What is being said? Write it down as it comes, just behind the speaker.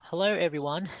Hello,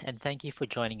 everyone, and thank you for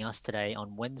joining us today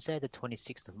on Wednesday, the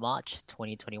 26th of March,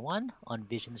 2021, on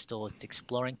Vision Store's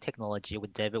Exploring Technology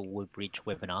with David Woodbridge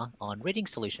webinar on reading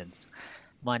solutions.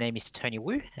 My name is Tony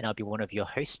Wu, and I'll be one of your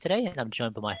hosts today, and I'm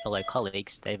joined by my fellow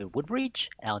colleagues, David Woodbridge,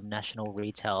 our National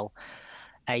Retail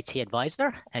AT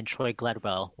Advisor, and Troy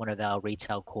Gladwell, one of our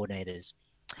retail coordinators.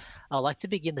 I'd like to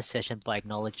begin the session by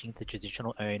acknowledging the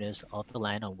traditional owners of the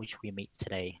land on which we meet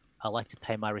today. I'd like to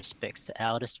pay my respects to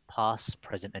elders past,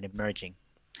 present, and emerging.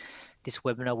 This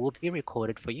webinar will be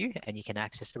recorded for you, and you can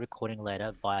access the recording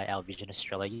later via our Vision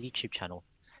Australia YouTube channel.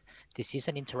 This is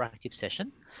an interactive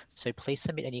session, so please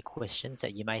submit any questions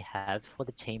that you may have for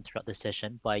the team throughout the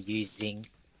session by using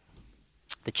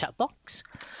the chat box.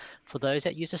 For those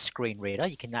that use a screen reader,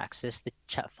 you can access the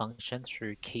chat function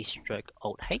through keystroke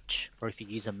Alt-H, or if you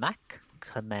use a Mac,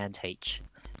 Command-H.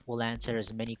 We'll answer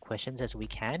as many questions as we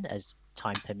can as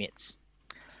time permits.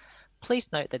 Please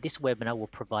note that this webinar will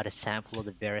provide a sample of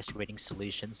the various reading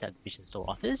solutions that Vision Store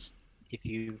offers. If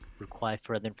you require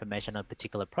further information on a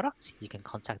particular product, you can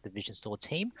contact the Vision Store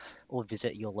team or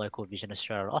visit your local Vision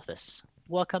Australia office.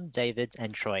 Welcome, David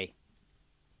and Troy.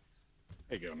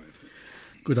 There you go, mate.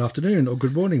 Good afternoon or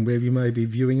good morning, wherever you may be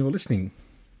viewing or listening.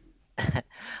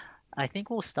 I think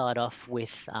we'll start off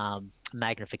with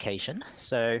magnification.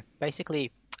 So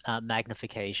basically,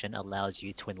 magnification allows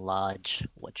you to enlarge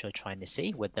what you're trying to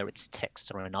see, whether it's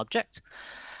text or an object.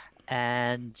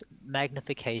 And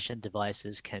magnification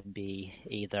devices can be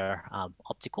either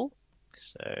optical.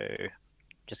 So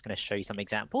just going to show you some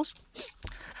examples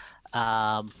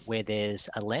where there's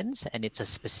a lens and it's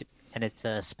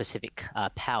a specific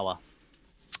power.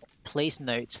 Please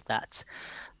note that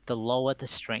the lower the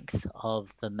strength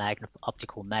of the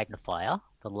optical magnifier,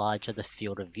 the larger the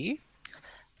field of view.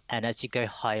 And as you go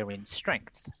higher in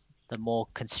strength, the more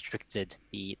constricted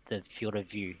the field of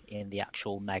view in the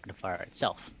actual magnifier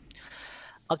itself.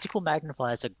 Optical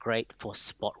magnifiers are great for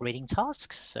spot reading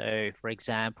tasks. So for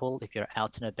example, if you're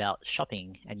out and about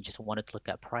shopping and you just wanted to look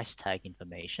at price tag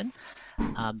information,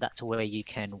 that's where you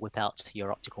can whip out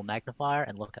your optical magnifier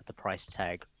and look at the price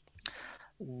tag.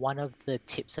 One of the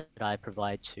tips that I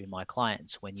provide to my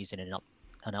clients when using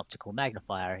an optical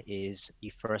magnifier is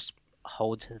you first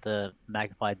hold the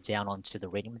magnifier down onto the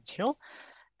reading material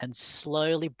and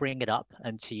slowly bring it up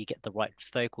until you get the right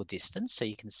focal distance so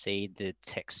you can see the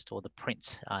text or the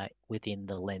print within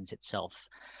the lens itself.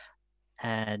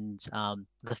 And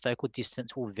the focal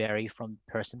distance will vary from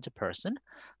person to person,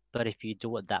 but if you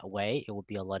do it that way, it will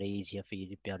be a lot easier for you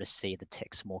to be able to see the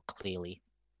text more clearly.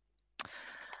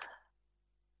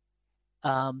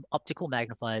 Optical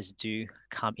magnifiers do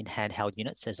come in handheld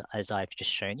units, as I've just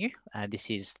shown you. And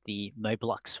this is the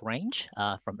Mobilux range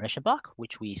from Eschenbach,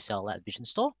 which we sell at Vision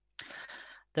Store.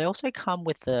 They also come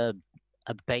with a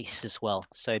base as well.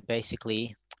 So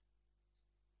basically,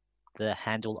 the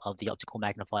handle of the optical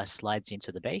magnifier slides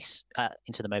into the base,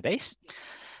 into the Mo base.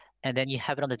 And then you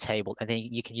have it on the table, and then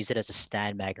you can use it as a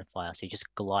stand magnifier. So you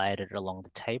just glide it along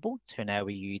the table to enable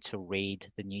you to read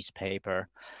the newspaper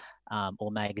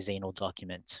or magazine or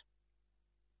document.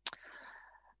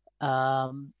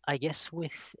 I guess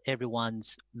with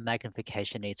everyone's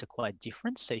magnification needs are quite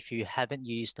different. So if you haven't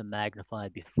used a magnifier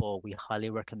before, we highly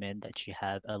recommend that you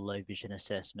have a low vision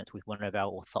assessment with one of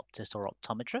our orthoptists or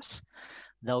optometrists.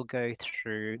 They'll go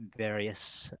through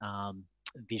various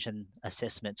vision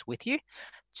assessments with you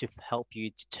to help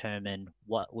you determine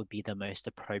what would be the most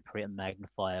appropriate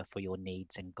magnifier for your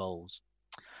needs and goals.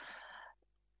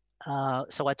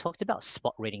 So I talked about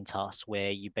spot reading tasks where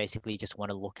you basically just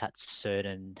want to look at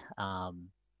certain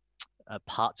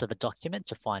parts of a document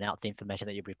to find out the information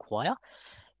that you require.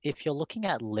 If you're looking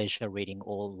at leisure reading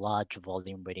or large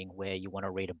volume reading where you want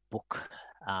to read a book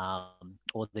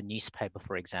or the newspaper,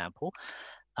 for example,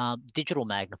 digital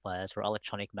magnifiers or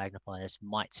electronic magnifiers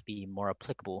might be more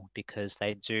applicable because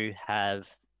they do have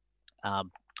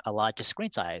a larger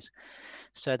screen size.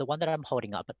 So the one that I'm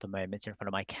holding up at the moment in front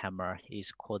of my camera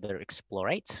is called the Explore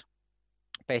 8.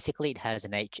 Basically, it has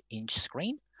an 8-inch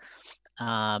screen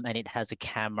and it has a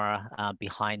camera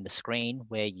behind the screen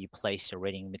where you place your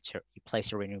reading material. You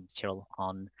place your reading material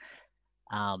on,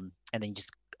 and then you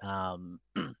just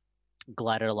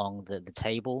glide it along the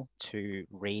table to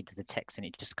read the text, and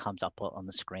it just comes up on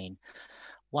the screen.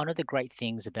 One of the great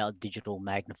things about digital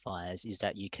magnifiers is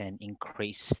that you can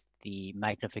increase the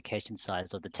magnification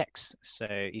size of the text. So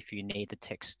if you need the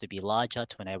text to be larger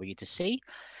to enable you to see,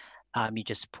 you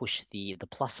just push the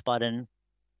plus button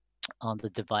on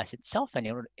the device itself and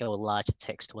it will enlarge the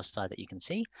text to a size that you can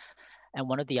see. And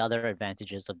one of the other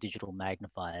advantages of digital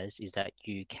magnifiers is that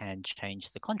you can change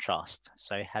the contrast.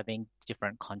 So having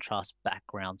different contrast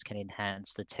backgrounds can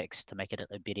enhance the text to make it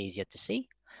a bit easier to see.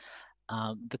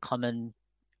 The common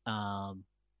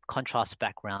contrast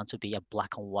backgrounds would be a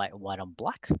black on white, white on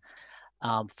black,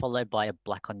 followed by a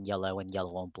black on yellow and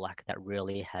yellow on black that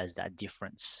really has that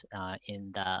difference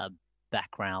in the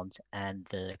background and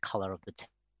the color of the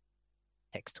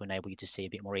text to enable you to see a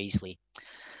bit more easily.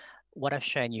 What I've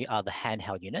shown you are the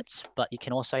handheld units, but you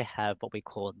can also have what we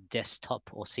call desktop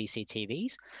or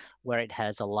CCTVs, where it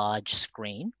has a large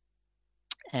screen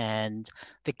and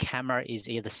the camera is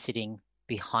either sitting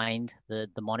behind the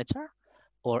monitor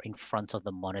or in front of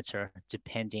the monitor,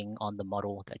 depending on the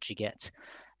model that you get.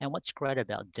 And what's great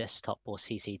about desktop or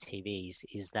CCTVs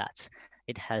is that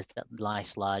it has that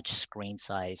nice large screen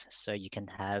size, so you can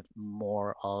have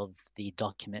more of the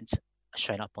document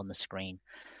shown up on the screen.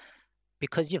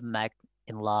 Because you've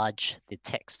enlarged the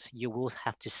text, you will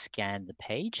have to scan the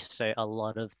page. So a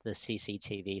lot of the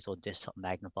CCTVs or desktop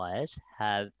magnifiers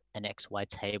have an XY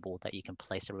table that you can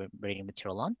place a reading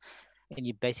material on. And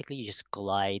you just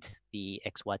glide the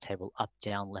XY table up,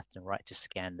 down, left, and right to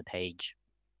scan the page.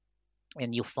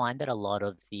 And you'll find that a lot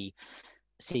of the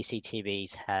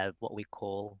CCTVs have what we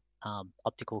call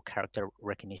optical character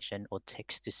recognition or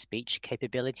text-to-speech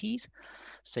capabilities.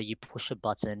 So you push a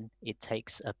button, it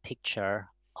takes a picture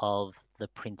of the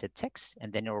printed text,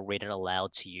 and then it will read it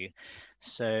aloud to you.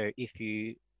 So if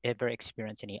you ever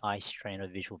experience any eye strain or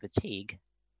visual fatigue,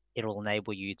 it will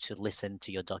enable you to listen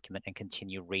to your document and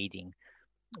continue reading,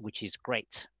 which is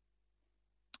great.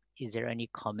 Is there any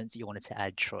comments you wanted to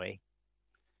add, Troy?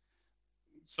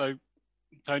 So,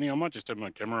 Tony, I might just have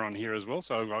my camera on here as well,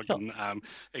 so I can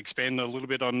expand a little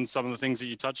bit on some of the things that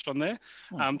you touched on there.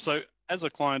 So, as a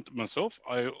client myself,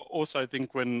 I also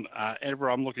think whenever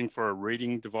I'm looking for a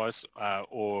reading device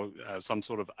or some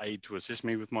sort of aid to assist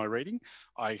me with my reading,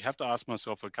 I have to ask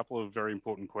myself a couple of very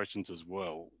important questions as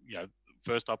well.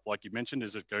 First up, like you mentioned,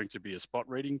 is it going to be a spot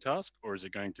reading task or is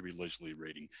it going to be leisurely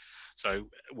reading? So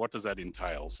what does that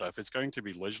entail? So if it's going to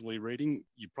be leisurely reading,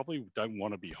 you probably don't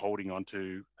want to be holding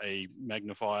onto a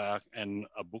magnifier and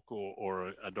a book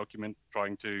or a document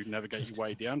trying to navigate your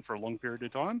way down for a long period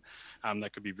of time.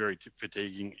 That could be very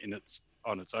fatiguing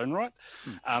on its own right.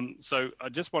 So I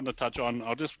just want to touch on,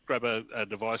 I'll just grab a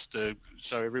device to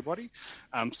show everybody.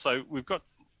 So we've got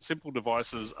simple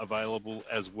devices available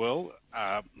as well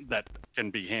that can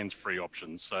be hands-free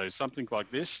options. So something like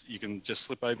this, you can just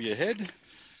slip over your head.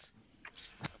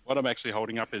 What I'm actually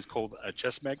holding up is called a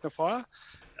chest magnifier.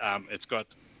 It's got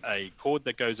a cord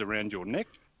that goes around your neck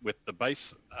with the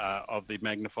base of the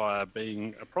magnifier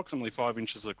being approximately 5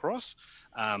 inches across.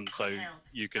 So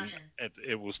you can,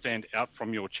 it will stand out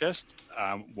from your chest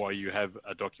while you have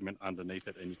a document underneath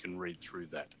it and you can read through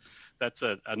that. That's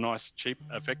a nice, cheap,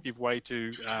 effective way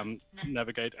to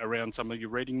navigate around some of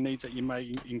your reading needs that you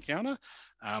may encounter.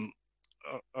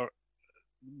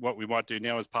 What we might do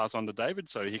now is pass on to David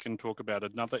so he can talk about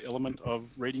another element of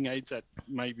reading aids that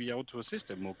may be able to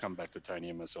assist, and we'll come back to Tony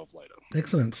and myself later.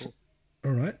 Excellent. Cool.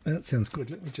 All right, that sounds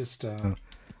good. Let me just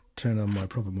turn on my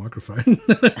proper microphone.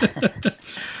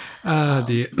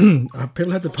 Dear.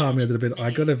 People had to pardon me a little bit. I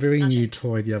got a very new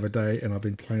toy the other day and I've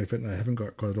been playing with it and I haven't got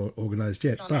it all organised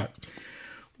yet. But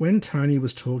when Tony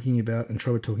was talking about, and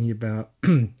Troy was talking about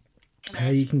how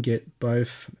you can get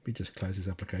both, let me just close this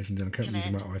application down. I'm currently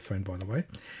using my iPhone, by the way.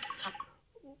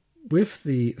 With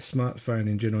the smartphone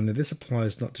in general, now this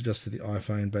applies not to just to the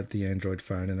iPhone, but the Android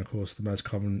phone. And of course, the most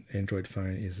common Android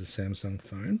phone is the Samsung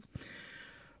phone.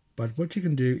 But what you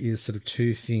can do is sort of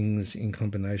two things in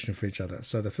combination for each other.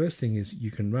 So the first thing is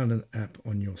you can run an app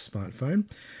on your smartphone,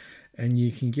 and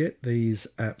you can get these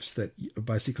apps that are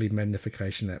basically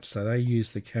magnification apps. So they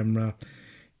use the camera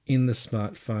in the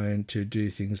smartphone to do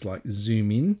things like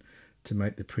zoom in to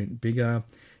make the print bigger.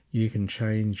 You can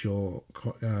change your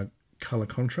color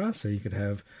contrast, so you could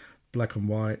have black on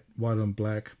white, white on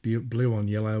black, blue on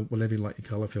yellow, whatever you like your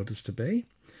color filters to be.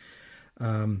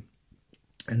 And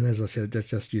as I said, that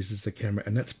just uses the camera,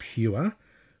 and that's pure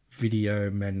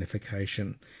video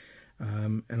magnification.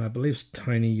 And I believe,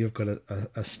 Tony, you've got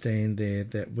a stand there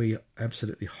that we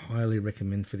absolutely highly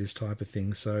recommend for this type of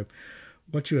thing. So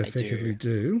what you effectively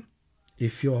do,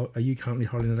 are you currently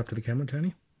holding it up to the camera,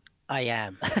 Tony? I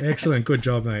am. Excellent. Good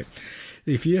job, mate.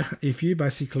 If you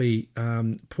basically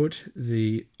put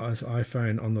the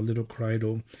iPhone on the little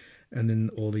cradle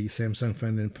or the Samsung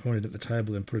phone, then point it at the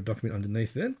table and put a document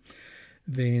underneath it,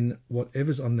 then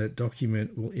whatever's on that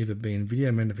document will either be in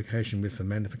video magnification with the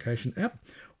magnification app,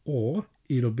 or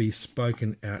it'll be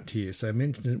spoken out to you. So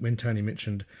when Tony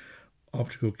mentioned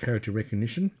optical character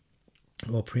recognition,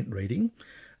 or print reading,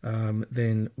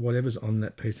 then whatever's on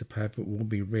that piece of paper will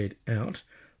be read out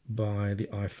by the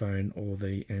iPhone or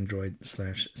the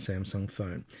Android/Samsung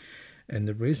phone. And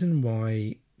the reason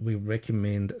why we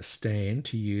recommend a stand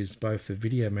to use both for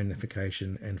video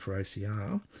magnification and for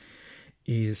OCR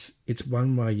is it's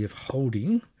one way of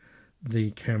holding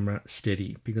the camera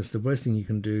steady, because the worst thing you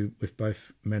can do with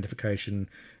both magnification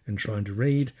and trying to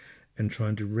read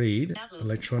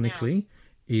electronically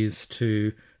is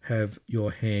to have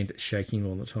your hand shaking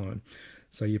all the time.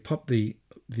 So you pop the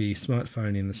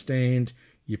smartphone in the stand,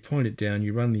 you point it down,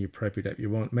 you run the appropriate app you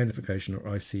want, magnification or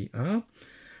OCR,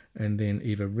 and then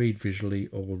either read visually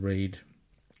or read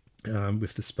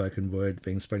with the spoken word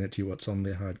being spoken to you what's on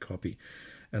their hard copy.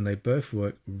 And they both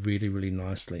work really, really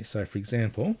nicely. So, for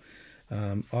example,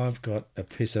 I've got a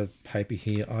piece of paper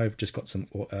here. I've just got some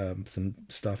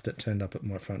stuff that turned up at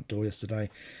my front door yesterday,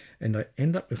 and I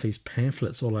end up with these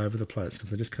pamphlets all over the place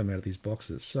because they just come out of these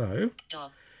boxes. So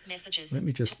Messages. Let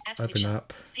me just open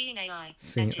up Seeing AI.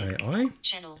 Seeing AI.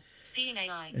 Channel. Seeing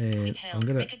AI. And I'm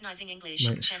going to Recognizing English.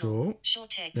 make sure Short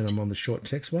text. that I'm on the short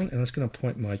text one, and I'm just going to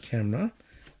point my camera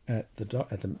at the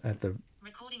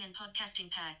Recording and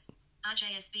podcasting pad.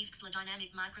 RJS Beefxler dynamic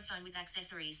microphone with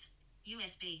accessories.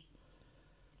 USB.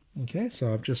 Okay,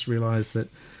 so I've just realised that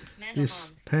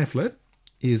this pamphlet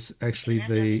is actually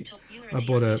I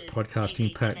bought a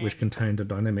podcasting pack which contained a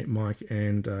dynamic mic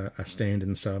and a stand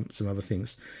and some other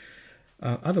things.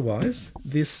 Otherwise,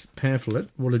 this pamphlet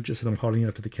would have just said I'm holding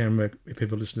out to the camera. If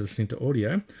people listening to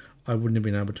audio, I wouldn't have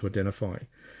been able to identify.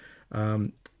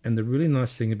 And the really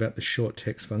nice thing about the short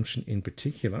text function in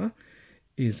particular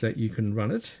is that you can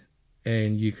run it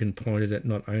and you can point it at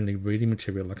not only reading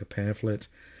material like a pamphlet,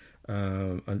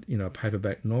 a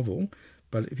paperback novel,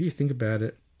 but if you think about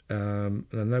it, and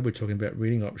I know we're talking about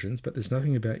reading options, but there's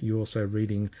nothing about you also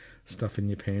reading stuff in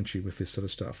your pantry with this sort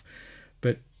of stuff.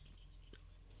 But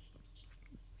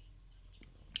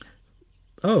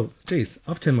oh, geez,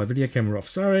 I've turned my video camera off.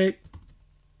 Sorry.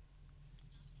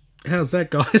 How's that,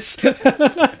 guys?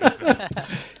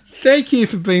 Thank you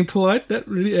for being polite. That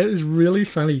is really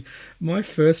funny. My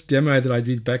first demo that I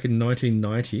did back in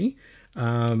 1990,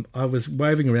 I was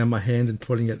waving around my hands and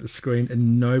pointing at the screen,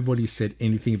 and nobody said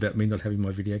anything about me not having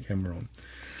my video camera on.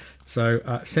 So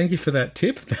thank you for that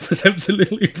tip. That was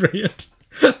absolutely brilliant.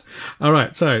 All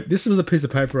right, so this was the piece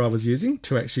of paper I was using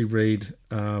to actually read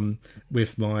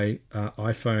with my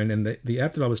iPhone, and the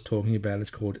app that I was talking about is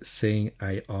called Seeing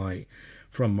AI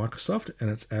from Microsoft,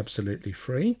 and it's absolutely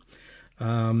free.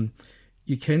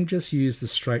 You can just use the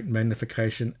straight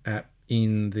magnification app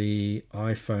in the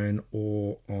iPhone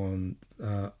or on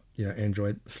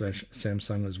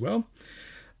Android/Samsung as well.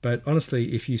 But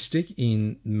honestly, if you stick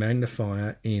in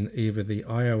magnifier in either the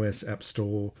iOS App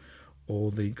Store or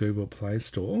the Google Play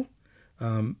Store,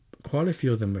 quite a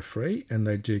few of them are free and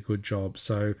they do a good job.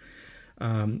 So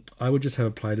I would just have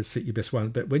a play to set your best one.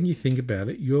 But when you think about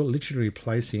it, you're literally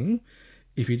replacing,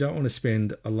 if you don't want to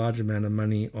spend a large amount of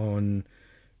money on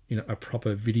a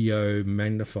proper video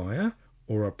magnifier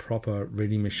or a proper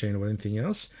reading machine or anything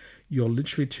else, you're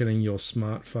literally turning your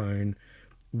smartphone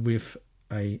with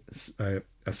a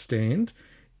stand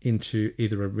into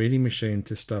either a reading machine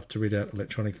to read out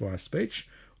electronic via speech,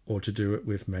 or to do it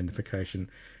with magnification.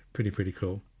 Pretty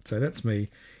cool. So that's me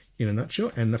in a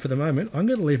nutshell. And for the moment, I'm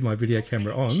going to leave my video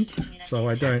camera on so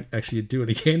I don't actually do it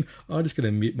again. I'm just going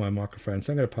to mute my microphone.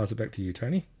 So I'm going to pass it back to you,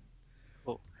 Tony.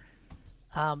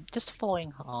 Just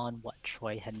following on what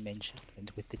Troy had mentioned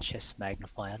with the chess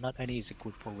magnifier, not only is it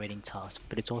good for reading tasks,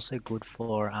 but it's also good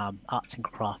for arts and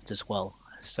crafts as well.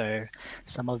 So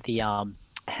some of the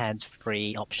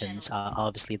hands-free options are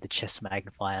obviously the chess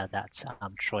magnifier that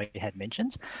Troy had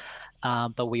mentioned,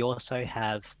 but we also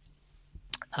have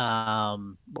a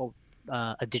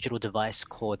digital device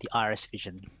called the Iris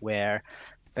Vision, where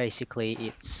basically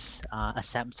it's a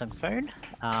Samsung phone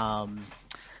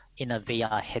in a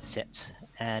VR headset,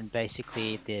 and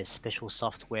basically there's special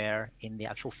software in the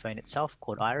actual phone itself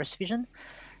called Iris Vision,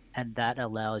 and that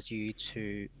allows you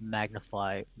to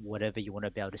magnify whatever you want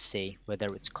to be able to see,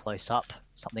 whether it's close up,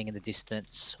 something in the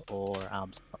distance, or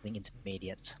something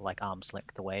intermediate like arm's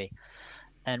length away.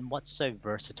 And what's so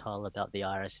versatile about the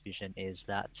Iris Vision is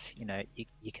that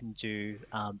you can do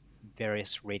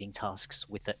various reading tasks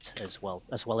with it as well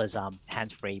as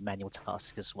hands-free manual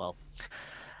tasks as well.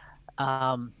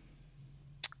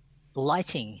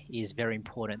 Lighting is very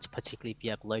important, particularly if you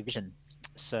have low vision.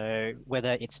 So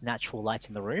whether it's natural light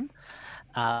in the room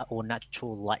or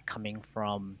natural light coming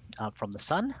from the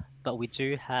sun, but we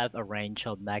do have a range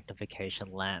of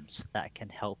magnification lamps that can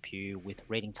help you with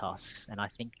reading tasks. And I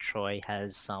think Troy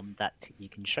has some that you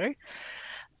can show.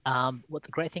 What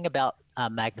the great thing about a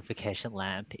magnification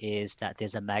lamp is that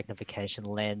there's a magnification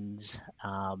lens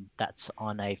that's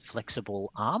on a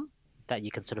flexible arm that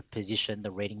you can sort of position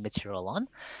the reading material on.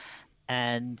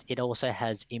 And it also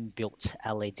has inbuilt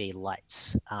LED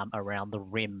lights around the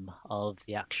rim of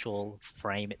the actual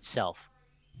frame itself.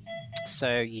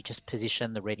 So you just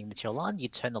position the reading material on, you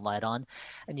turn the light on,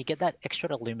 and you get that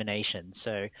extra illumination.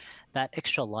 So that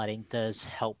extra lighting does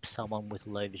help someone with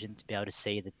low vision to be able to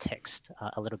see the text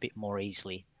a little bit more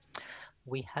easily.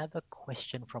 We have a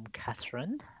question from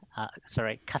Katharina.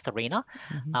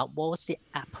 What was the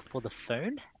app for the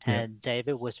phone? Yeah. And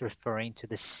David was referring to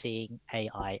the Seeing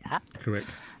AI app.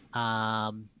 Correct.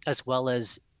 As well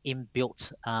as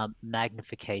inbuilt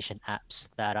magnification apps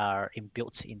that are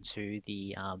inbuilt into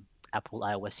the Apple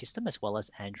iOS system as well as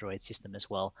Android system as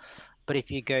well. But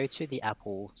if you go to the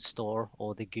Apple Store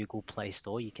or the Google Play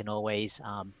Store, you can always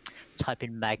type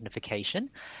in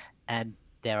magnification, and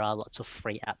there are lots of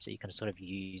free apps that you can sort of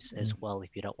use as well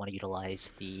if you don't want to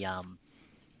utilize the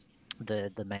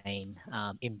main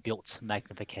inbuilt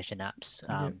magnification apps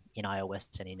in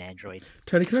iOS and in Android.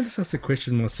 Tony, can I just ask a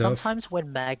question myself? Sometimes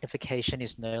when magnification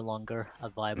is no longer a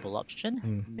viable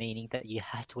option, meaning that you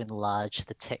have to enlarge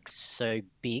the text so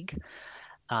big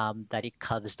that it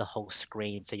covers the whole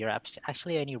screen, so you're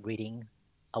actually only reading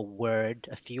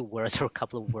a few words or a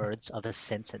couple of words of a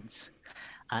sentence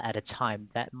at a time,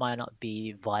 that might not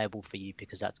be viable for you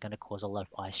because that's going to cause a lot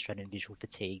of eye strain and visual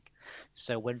fatigue.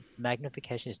 So when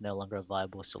magnification is no longer a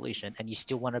viable solution and you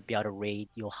still want to be able to read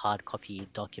your hard copy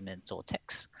documents or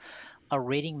text, a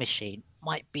reading machine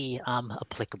might be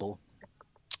applicable.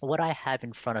 What I have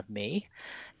in front of me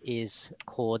is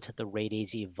called the Read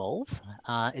Easy Evolve.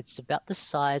 It's about the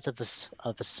size of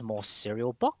a small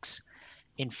cereal box.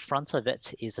 In front of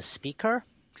it is a speaker.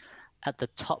 At the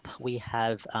top, we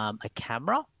have a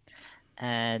camera,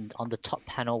 and on the top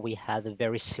panel, we have a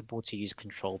very simple to use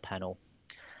control panel.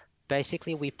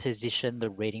 Basically, we position the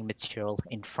reading material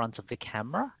in front of the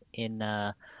camera in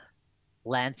a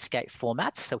landscape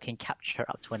format, so we can capture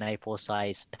up to an A4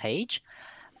 size page.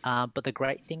 But the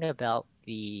great thing about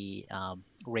the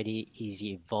Read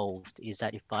Easy Evolved is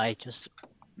that if I just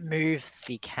move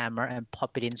the camera and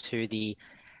pop it into the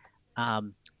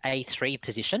A3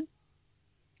 position,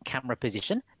 camera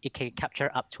position, it can capture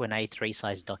up to an A3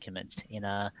 size document in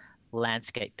a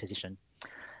landscape position.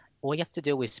 All you have to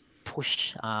do is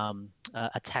push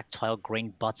a tactile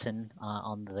green button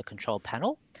on the control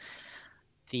panel.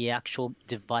 The actual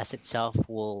device itself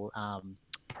will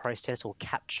process or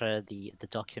capture the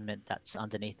document that's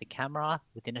underneath the camera.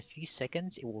 Within a few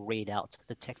seconds, it will read out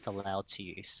the text aloud to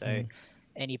you. So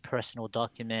any personal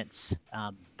documents,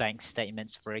 bank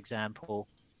statements, for example,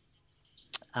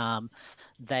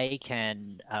 they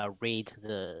can read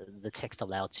the text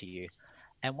aloud to you.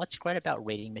 And what's great about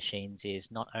reading machines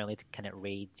is not only can it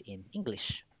read in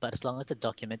English, but as long as the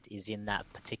document is in that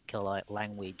particular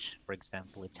language, for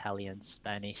example, Italian,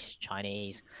 Spanish,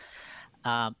 Chinese,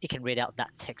 it can read out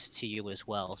that text to you as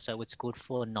well. So it's good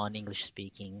for non-English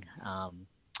speaking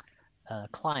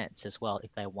clients as well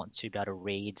if they want to be able to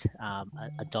read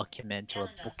a document or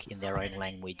a book in their own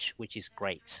language, which is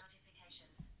great.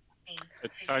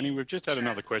 Tony, we've just had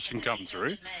another question come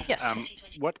through. Yes.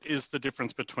 What is the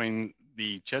difference between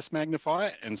the chest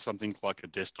magnifier and something like a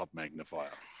desktop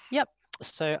magnifier? Yep.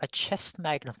 So a chest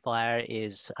magnifier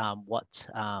is what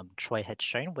Troy had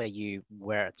shown, where you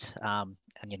wear it on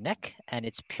your neck, and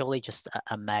it's purely just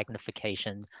a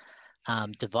magnification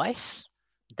device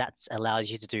that allows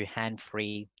you to do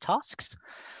hand-free tasks.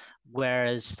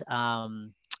 Whereas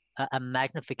a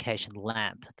magnification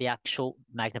lamp, the actual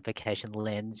magnification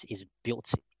lens is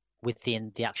built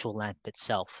within the actual lamp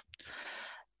itself.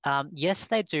 Yes,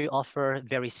 they do offer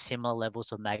very similar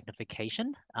levels of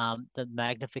magnification. The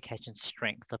magnification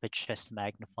strength of a chest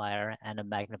magnifier and a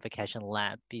magnification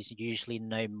lamp is usually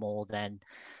no more than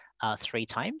 3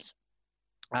 times.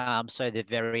 So they're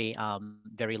very,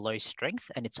 very low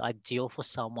strength, and it's ideal for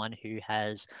someone who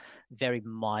has very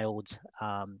mild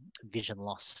vision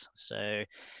loss. So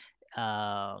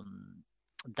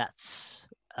that's,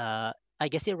 I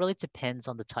guess it really depends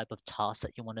on the type of task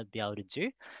that you want to be able to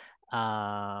do.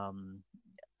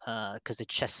 Because the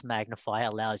chest magnifier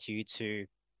allows you to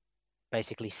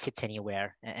basically sit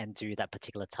anywhere and do that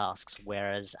particular task,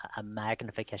 whereas a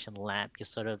magnification lamp, you're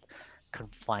sort of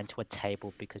confined to a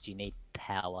table because you need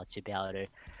power to be able to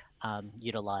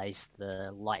utilize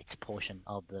the light portion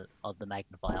of the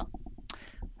magnifier.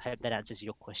 I hope that answers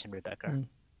your question, Rebecca.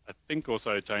 I think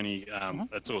also, Tony,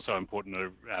 it's also important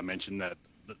to mention that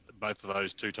both of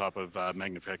those two type of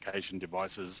magnification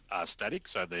devices are static,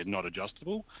 so they're not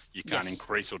adjustable. You can't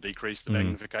increase or decrease the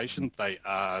magnification. They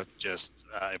are just,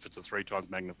 if it's a 3 times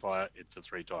magnifier, it's a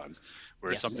 3 times.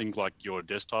 Whereas something like your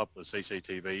desktop, a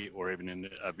CCTV, or even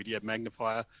a video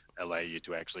magnifier allow you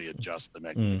to actually adjust the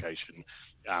magnification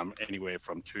anywhere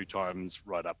from 2 times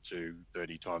right up to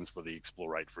 30 times for the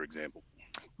Explore 8, for example.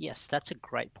 Yes, that's a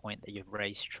great point that you've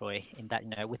raised, Troy, in that,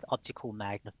 with optical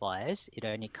magnifiers, it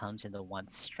only comes in the one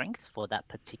strength for that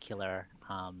particular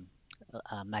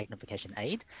magnification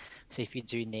aid. So if you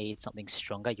do need something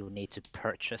stronger, you'll need to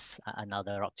purchase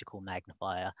another optical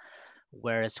magnifier.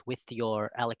 Whereas with your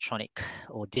electronic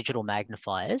or digital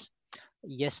magnifiers,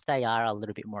 yes, they are a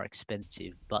little bit more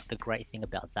expensive, but the great thing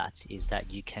about that is that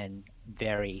you can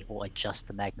vary or adjust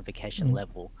the magnification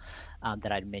level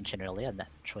that I mentioned earlier, and that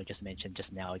Troy just mentioned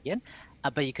just now again.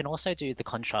 But you can also do the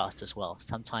contrast as well.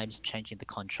 Sometimes changing the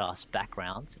contrast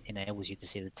background enables you to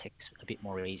see the text a bit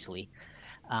more easily,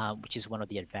 which is one of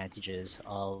the advantages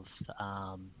of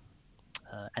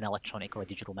an electronic or a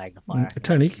digital magnifier.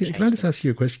 Tony, can I just ask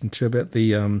you a question too about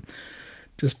the,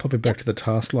 just pop it back to the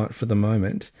task light for the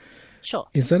moment. Sure.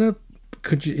 Is that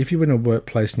could you, if you were in a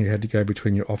workplace and you had to go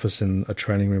between your office and a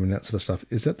training room and that sort of stuff,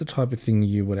 is that the type of thing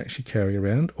you would actually carry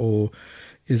around, or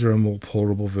is there a more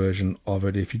portable version of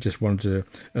it if you just wanted to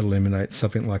illuminate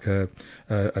something like a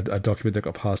document that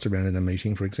got passed around in a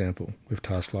meeting, for example, with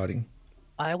task lighting?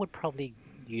 I would probably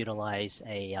utilize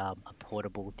a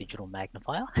portable digital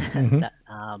magnifier, that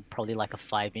probably like a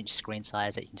 5-inch screen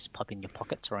size that you can just pop in your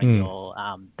pockets or in your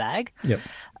bag. Yep.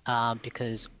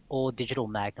 Because all digital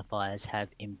magnifiers have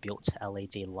inbuilt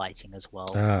LED lighting as well.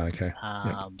 Okay.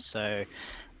 So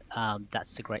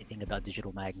that's the great thing about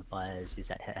digital magnifiers, is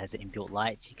that it has inbuilt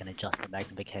lights. You can adjust the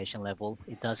magnification level.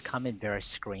 It does come in various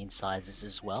screen sizes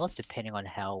as well, depending on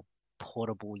how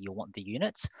portable you want the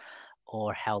units,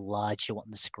 or how large you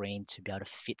want the screen to be able to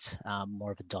fit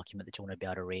more of a document that you want to be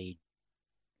able to read.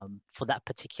 For that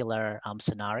particular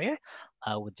scenario,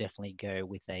 I would definitely go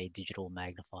with a digital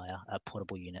magnifier, a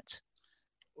portable unit.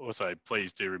 Also,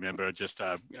 please do remember, just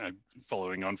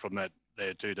following on from that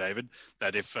there too, David,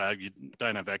 that if you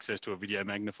don't have access to a video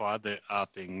magnifier, there are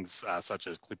things such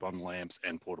as clip-on lamps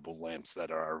and portable lamps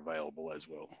that are available as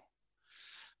well.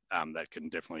 That can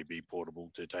definitely be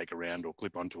portable to take around or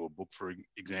clip onto a book, for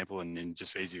example, and then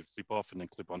just easy to flip off and then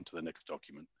clip onto the next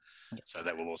document. Yep. So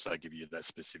that will also give you that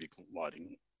specific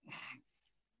lighting.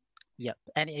 Yep.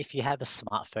 And if you have a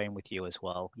smartphone with you as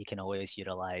well, you can always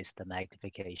utilize the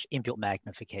magnification, inbuilt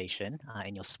magnification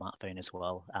in your smartphone as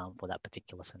well for that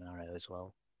particular scenario as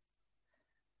well.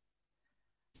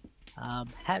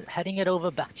 Heading it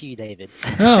over back to you, David.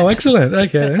 Oh, excellent.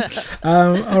 Okay.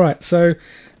 All right. So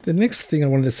the next thing I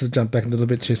wanted to sort of jump back a little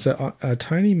bit to. So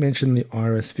Tony mentioned the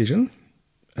Iris Vision,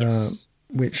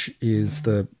 which is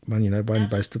the one, one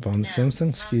based upon Samsung.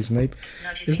 Excuse me.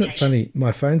 Isn't it funny?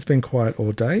 My phone's been quiet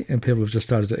all day and people have just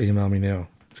started to email me now.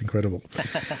 It's incredible.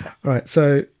 All right.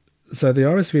 So the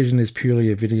Iris Vision is purely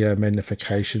a video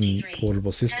magnification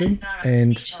portable system.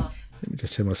 And let me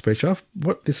just turn my speech off.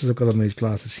 What this is, I've got on these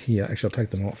glasses here. Actually, I'll take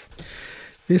them off.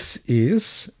 This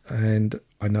is, and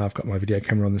I know I've got my video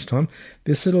camera on this time.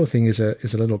 This little thing is a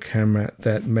little camera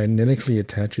that magnetically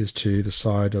attaches to the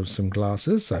side of some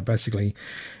glasses. So basically,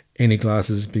 any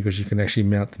glasses, because you can actually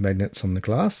mount the magnets on the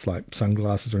glass, like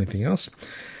sunglasses or anything else.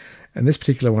 And this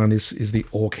particular one is the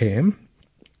Orcam,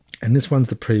 and this one's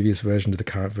the previous version to the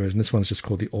current version. This one's just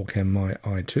called the Orcam My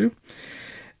i2.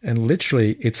 And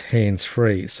literally, it's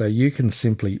hands-free. So you can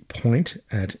simply point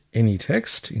at any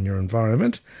text in your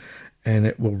environment and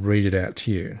it will read it out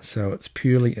to you. So it's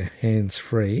purely a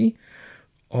hands-free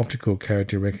optical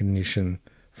character recognition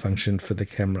function for the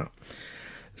camera.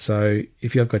 So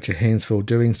if you've got your hands full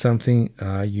doing something,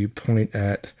 you point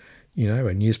at,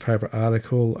 a newspaper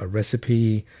article, a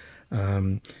recipe.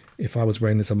 If I was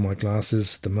wearing this on my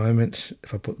glasses at the moment,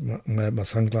 if I put my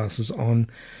sunglasses on,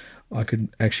 I could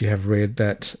actually have read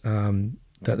that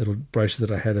little brochure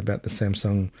that I had about the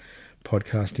Samsung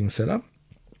podcasting setup.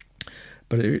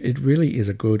 But it really is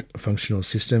a good functional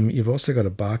system. You've also got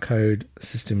a barcode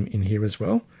system in here as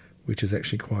well, which is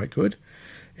actually quite good.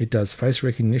 It does face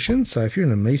recognition. So if you're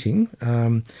in a meeting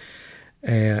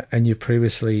and you've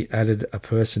previously added a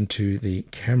person to the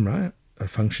camera, a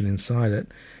function inside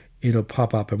it, it'll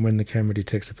pop up, and when the camera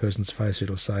detects the person's face,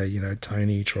 it'll say,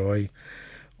 Tony, Troy,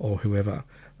 or whoever.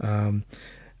 And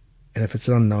if it's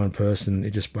an unknown person,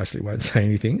 it just basically won't say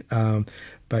anything.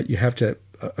 But you have to,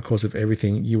 of course, of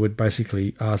everything, you would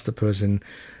basically ask the person,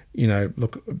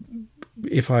 look,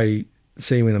 if I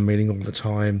see you in a meeting all the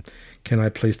time, can I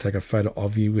please take a photo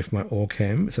of you with my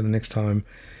Orcam? So the next time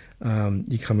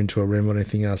you come into a room or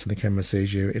anything else and the camera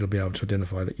sees you, it'll be able to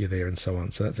identify that you're there and so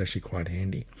on. So that's actually quite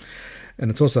handy. And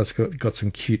it's also got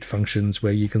some cute functions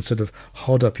where you can sort of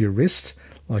hold up your wrist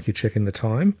like you're checking the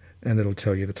time, and it'll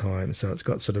tell you the time. So it's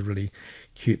got sort of really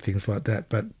cute things like that.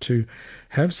 But to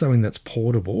have something that's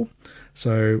portable,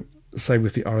 so say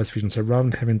with the Iris Vision, so rather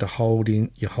than having to hold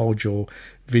your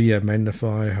video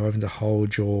magnifier, having to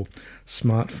hold your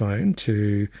smartphone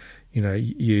to,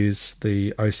 use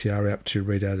the OCR app to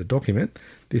read out a document,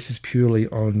 this is purely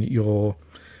on your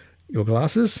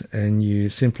glasses, and you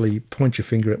simply point your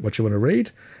finger at what you want to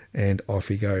read, and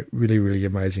off you go. Really, really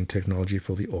amazing technology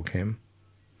for the OrCam.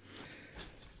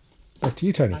 Back to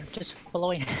you, Tony. Just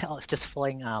following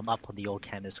up on the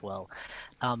OrCam as well.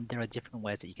 There are different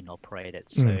ways that you can operate it.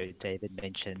 So David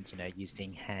mentioned,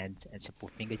 using hand and simple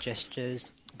finger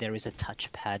gestures. There is a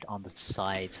touchpad on the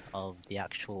side of the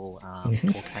actual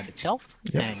OrCam itself,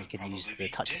 and you can use the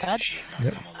touchpad.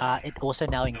 It also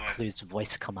now includes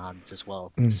voice commands as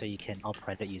well, so you can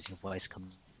operate it using voice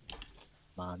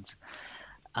commands.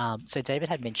 So David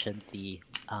had mentioned the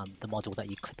model that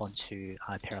you clip onto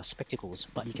a pair of spectacles,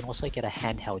 but you can also get a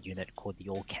handheld unit called the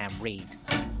OrCam Read.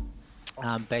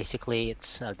 Basically,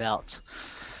 it's about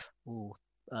the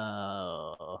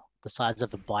size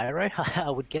of a biro, I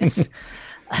would guess.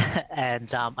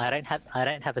 And I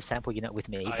don't have a sample unit with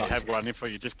me. I have one here for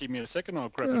you. Just give me a second. I'll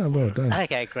grab it. Well done.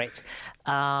 Okay, great.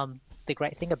 The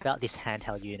great thing about this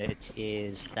handheld unit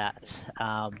is that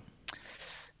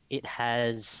it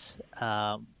has,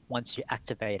 once you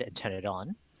activate it and turn it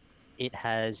on, it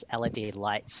has LED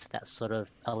lights that sort of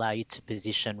allow you to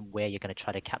position where you're going to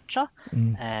try to capture,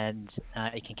 and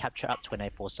it can capture up to an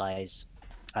A4 size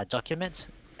document,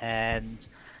 and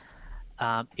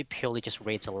it purely just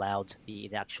reads aloud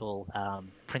the actual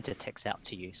printed text out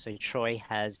to you. So Troy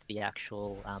has the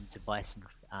actual device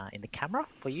in the camera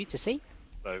for you to see.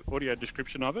 So audio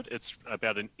description of it, it's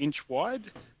about 1 inch wide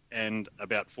and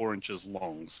about 4 inches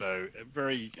long. So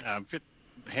very fit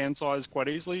hand size quite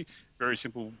easily, very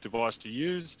simple device to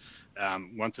use.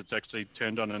 Once it's actually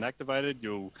turned on and activated,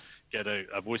 you'll get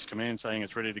a voice command saying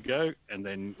it's ready to go, and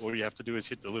then all you have to do is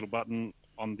hit the little button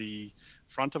on the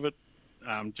front of it.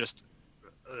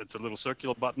 It's a little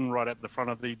circular button right at the front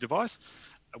of the device,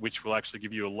 which will actually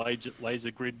give you a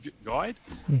laser grid guide,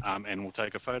 and we'll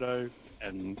take a photo,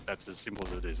 and that's as simple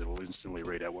as it is. It will instantly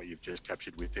read out what you've just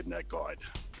captured within that guide.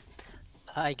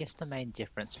 I guess the main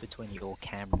difference between your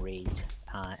OrCam Read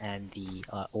and the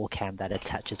OrCam that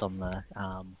attaches on the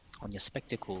on your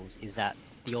spectacles is that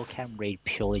the OrCam Read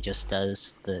purely just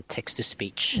does the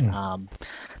text-to-speech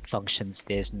functions.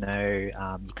 There's no,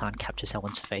 you can't capture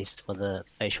someone's face for the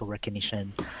facial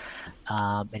recognition,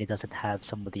 and it doesn't have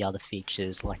some of the other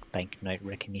features like banknote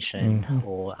recognition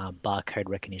or barcode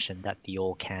recognition that the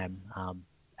OrCam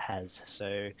has.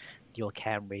 So the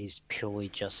OrCam Read is purely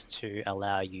just to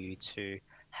allow you to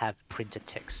have printed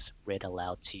text read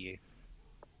aloud to you,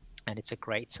 and it's a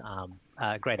great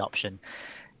option.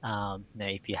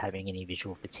 If you're having any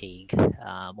visual fatigue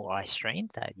or eye strain,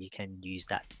 that you can use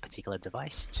that particular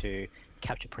device to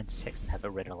capture printed text and have it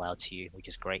read aloud to you, which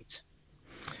is great.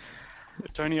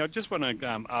 Tony, I just want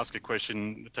to ask a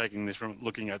question, taking this from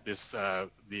looking at this, the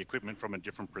equipment from a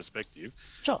different perspective.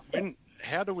 Sure.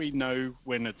 How do we know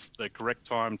when it's the correct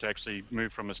time to actually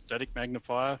move from a static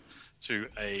magnifier to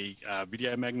a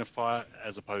video magnifier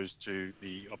as opposed to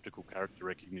the optical character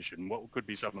recognition? What could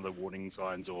be some of the warning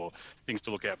signs or things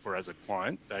to look out for as a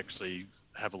client to actually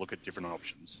have a look at different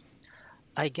options?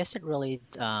 I guess it really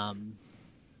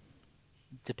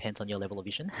depends on your level of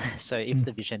vision. So if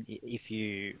the vision, if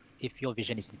your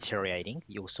vision is deteriorating,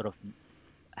 you'll sort of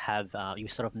have you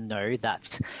sort of know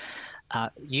that.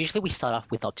 Usually we start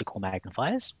off with optical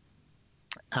magnifiers,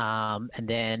 and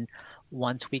then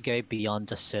once we go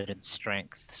beyond a certain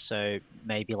strength, so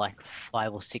maybe like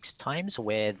 5 or 6 times,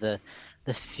 where the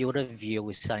field of view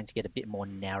is starting to get a bit more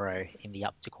narrow in the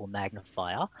optical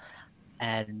magnifier,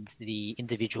 and the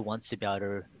individual wants to be able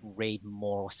to read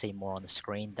more or see more on the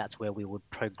screen, that's where we would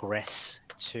progress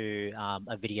to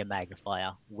a video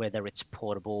magnifier, whether it's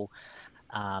portable,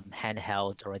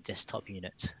 handheld, or a desktop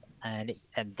unit. And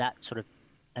that sort of,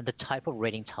 and the type of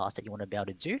reading task that you want to be able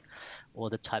to do, or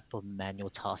the type of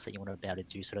manual task that you want to be able to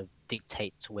do, sort of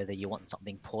dictates whether you want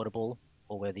something portable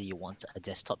or whether you want a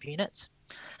desktop unit.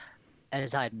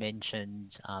 As I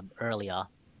mentioned earlier,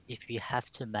 if you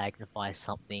have to magnify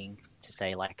something to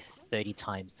say like 30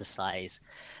 times the size,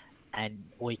 and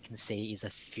all you can see is a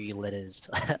few letters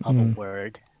of a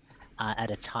word at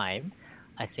a time,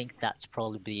 I think that's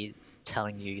probably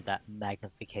telling you that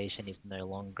magnification is no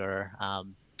longer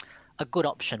a good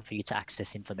option for you to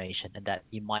access information, and that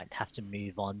you might have to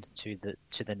move on to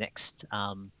the next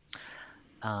um,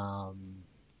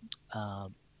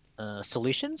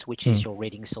 solutions, which is your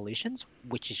reading solutions,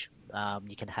 which is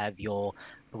you can have your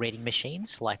reading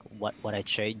machines like what I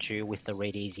showed you with the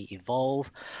Read Easy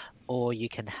Evolve, or you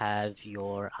can have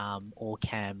your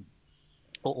all-cam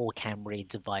or all-cam read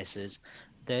devices.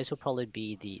 Those will probably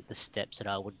be the steps that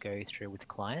I would go through with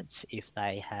clients if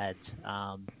they had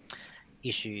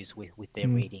issues with their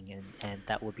reading, and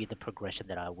that would be the progression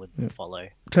that I would follow.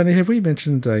 Tony, have we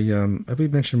mentioned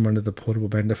one of the portable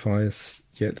magnifiers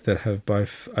yet that have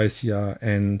both OCR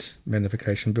and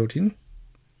magnification built in?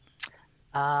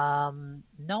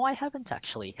 No, I haven't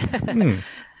actually.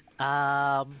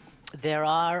 There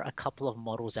are a couple of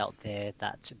models out there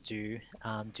that do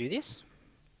this.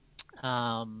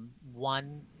 One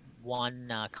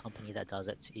company that does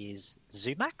it is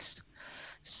Zoomax.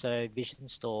 So Vision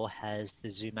Store has the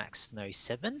Zoomax Snow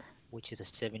 7, which is a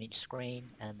 7-inch screen,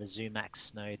 and the Zoomax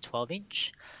Snow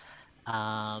 12-inch.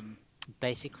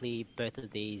 Basically, both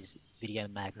of these video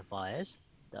magnifiers,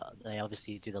 they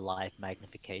obviously do the live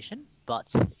magnification,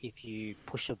 but if you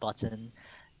push a button,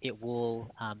 it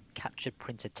will capture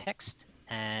printed text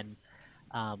and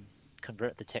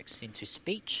convert the text into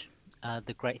speech.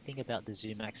 The great thing about the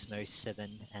Zoomax Snow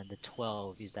 7 and the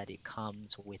 12 is that it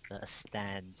comes with a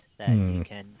stand that you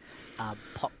can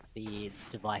pop the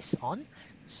device on,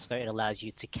 so it allows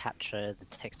you to capture the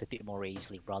text a bit more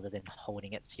easily rather than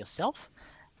holding it yourself,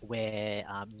 where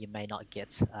you may not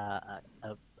get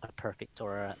a perfect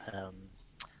or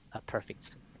a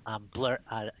perfect blur.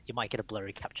 You might get a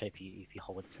blurry capture if you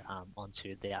hold it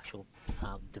onto the actual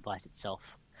device itself.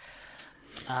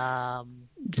 And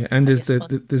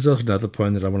there's also another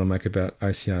point that I want to make about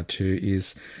OCR too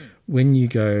is when you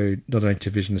go not only to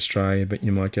Vision Australia, but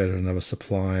you might go to another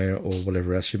supplier or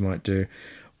whatever else you might do,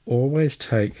 always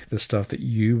take the stuff that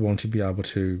you want to be able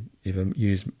to either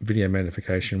use video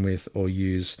magnification with or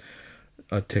use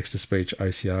a text-to-speech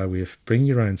OCR with. Bring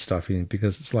your own stuff in,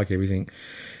 because it's like everything.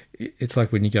 It's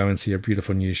like when you go and see a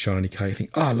beautiful new shiny car, you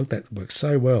think, oh, look, that works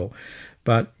so well.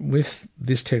 But with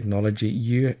this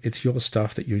technology, it's your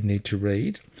stuff that you need to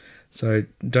read. So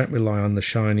don't rely on the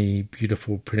shiny,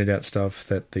 beautiful printed out stuff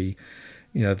that the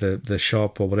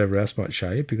shop or whatever else might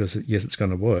show you, because yes, it's going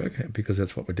to work because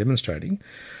that's what we're demonstrating.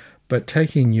 But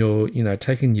taking your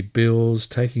bills,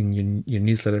 taking your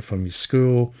newsletter from your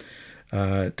school,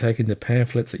 taking the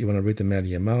pamphlets that you want to read them out of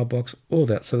your mailbox, all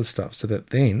that sort of stuff, so that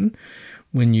then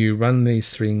when you run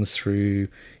these things through,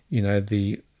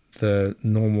 the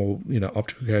normal,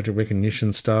 optical character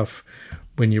recognition stuff,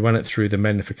 when you run it through the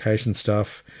magnification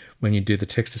stuff, when you do the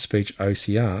text-to-speech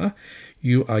OCR,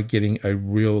 you are getting a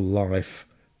real-life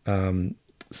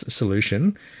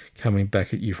solution coming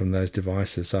back at you from those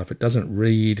devices. So if it doesn't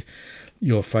read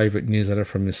your favourite newsletter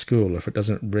from your school, if it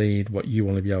doesn't read what you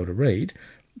want to be able to read,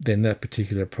 then that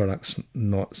particular product's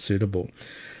not suitable.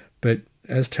 But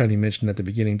as Tony mentioned at the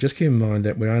beginning, just keep in mind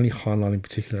that we're only highlighting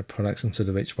particular products in sort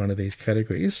of each one of these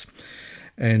categories.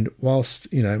 And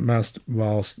whilst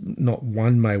not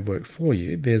one may work for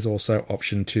you, there's also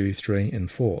option 2, 3, and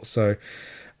 4. So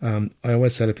I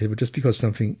always say to people, just because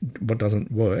something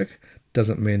doesn't work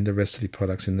doesn't mean the rest of the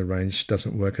products in the range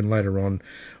doesn't work. And later on,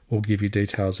 we'll give you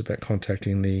details about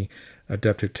contacting the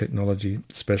adaptive technology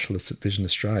specialists at Vision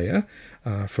Australia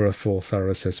for a full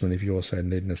thorough assessment if you also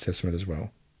need an assessment as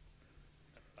well.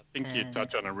 I think you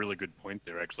touch on a really good point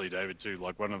there, actually, David, too.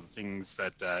 Like one of the things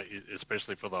that,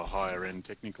 especially for the higher end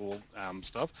technical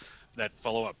stuff, that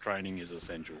follow-up training is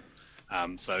essential.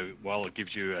 So while it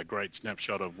gives you a great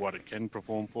snapshot of what it can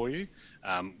perform for you,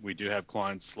 we do have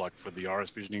clients like for the iris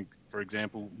visioning, for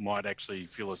example, might actually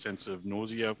feel a sense of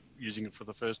nausea using it for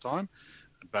the first time,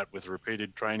 but with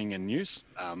repeated training and use,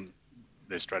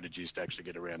 there's strategies to actually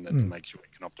get around that to make sure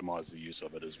we can optimize the use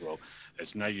of it as well.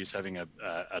 There's no use having a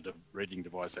reading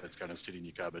device that's going to sit in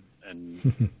your cupboard and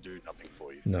do nothing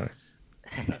for you. No.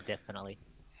 Definitely.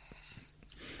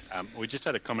 We just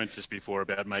had a comment just before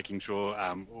about making sure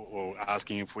or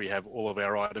asking if we have all of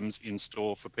our items in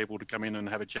store for people to come in and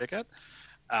have a check at.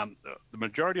 The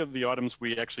majority of the items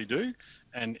we actually do,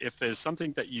 and if there's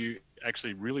something that you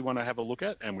actually really want to have a look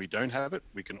at and we don't have it,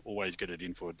 we can always get it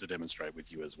in to demonstrate with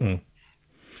you as well.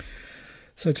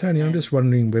 So Tony, I'm just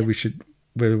wondering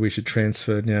whether we should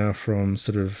transfer now from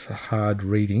sort of hard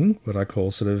reading, what I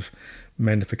call sort of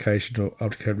magnification or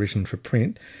optical vision for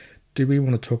print. Do we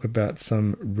want to talk about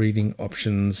some reading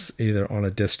options either on a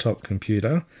desktop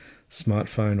computer,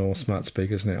 smartphone, or smart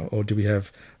speakers now, or do we have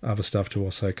other stuff to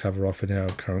also cover off in our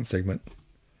current segment?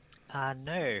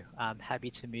 No, I'm happy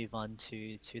to move on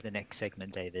to the next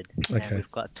segment, David. Okay. And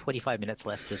we've got 25 minutes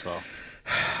left as well.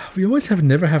 We always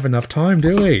never have enough time,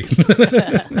 do we?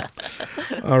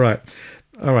 All right.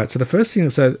 So the first thing,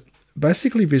 so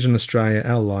basically Vision Australia,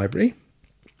 our library,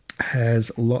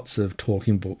 has lots of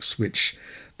talking books, which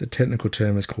the technical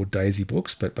term is called Daisy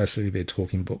books, but basically they're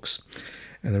talking books.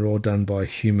 And they're all done by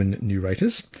human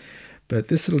narrators. But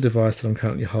this little device that I'm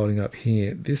currently holding up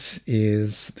here, this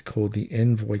is called the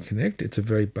Envoy Connect. It's a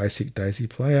very basic Daisy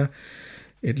player.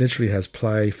 It literally has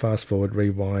play, fast forward,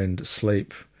 rewind,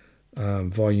 sleep,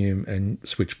 volume, and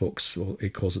switch books, or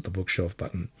it calls it the bookshelf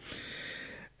button.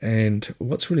 And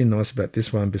what's really nice about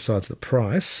this one, besides the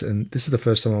price, and this is the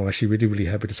first time I'm actually really, really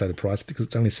happy to say the price because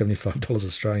it's only $75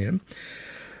 Australian.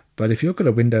 But if you've got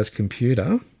a Windows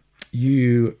computer,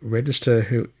 you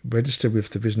register with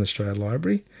the Vision Australia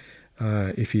Library.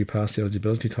 If you pass the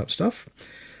eligibility type stuff,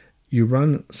 you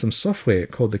run some software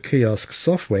called the Kiosk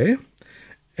software,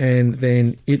 and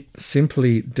then it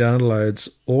simply downloads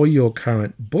all your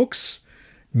current books,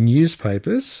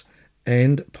 newspapers,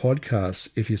 and podcasts,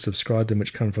 if you subscribe them,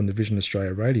 which come from the Vision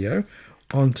Australia radio,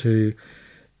 onto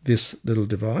this little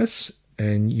device,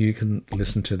 and you can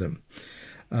listen to them.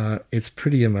 It's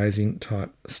pretty amazing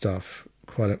type stuff.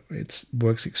 It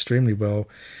works extremely well.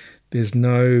 There's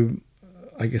no,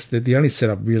 I guess the only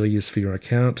setup really is for your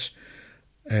account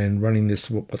and running this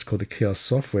what's called the Kiosk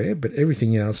software, but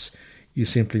everything else, you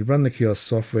simply run the Kiosk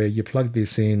software, you plug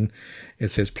this in, it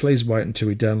says please wait until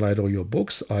we download all your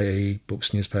books, i.e.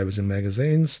 books, newspapers and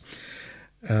magazines,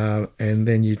 and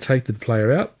then you take the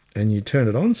player out and you turn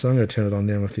it on. So I'm going to turn it on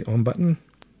now with the on button.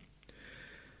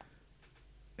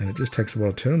 And it just takes a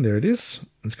while to turn. There it is.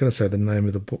 It's going to say the name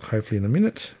of the book, hopefully in a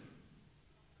minute.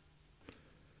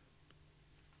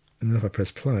 And then if I press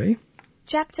play.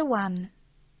 Chapter 1.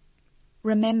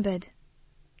 Remembered.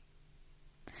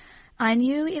 I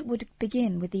knew it would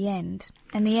begin with the end,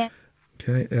 and the end...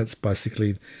 Okay, that's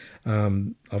basically...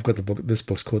 I've got the book. This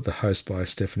book's called The Host by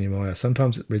Stephanie Meyer.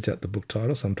 Sometimes it reads out the book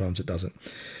title, sometimes it doesn't.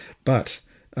 But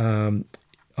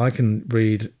I can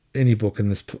read any book in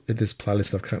this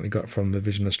playlist I've currently got from the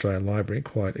Vision Australia Library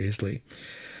quite easily.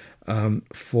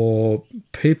 For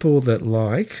people that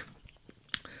like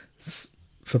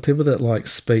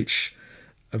speech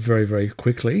very, very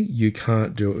quickly, you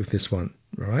can't do it with this one,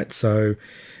 right? So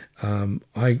I've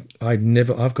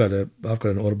got an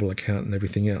Audible account and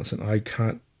everything else, and I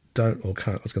can't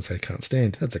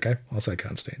stand. That's okay. I'll say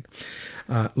can't stand.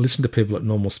 Listen to people at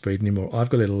normal speed anymore. I've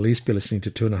got to at least be listening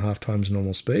to 2.5 times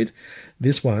normal speed.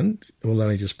 This one will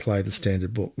only just play the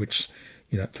standard book, which,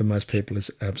 for most people is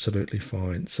absolutely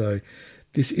fine. So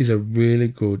this is a really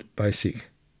good basic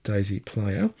Daisy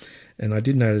player. And I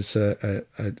did notice a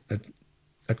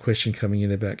question coming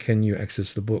in about, can you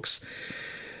access the books?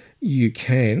 You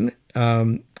can.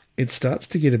 It starts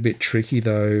to get a bit tricky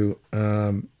though.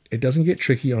 It doesn't get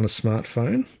tricky on a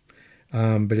smartphone,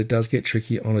 but it does get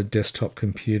tricky on a desktop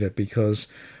computer, because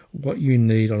what you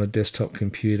need on a desktop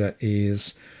computer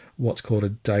is what's called a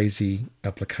Daisy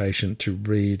application to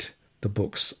read the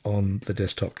books on the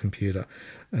desktop computer,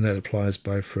 and that applies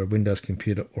both for a Windows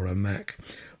computer or a Mac.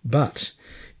 But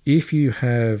if you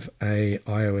have a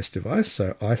iOS device,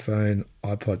 so iPhone,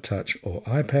 iPod Touch or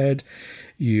iPad,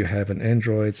 you have an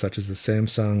Android such as a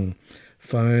Samsung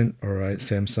phone or a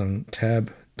Samsung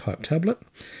Tab type tablet,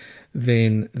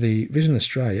 then the Vision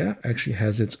Australia actually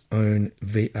has its own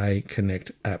VA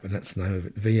Connect app, and that's the name of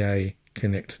it, VA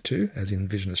Connect 2, as in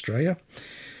Vision Australia.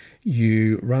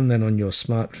 You run that on your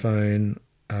smartphone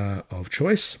of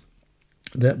choice.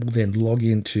 That will then log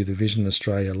into the Vision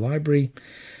Australia library,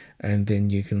 and then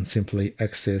you can simply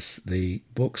access the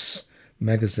books,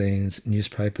 magazines,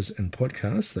 newspapers and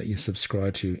podcasts that you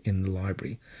subscribe to in the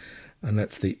library. And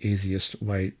that's the easiest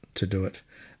way to do it.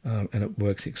 And it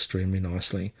works extremely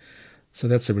nicely. So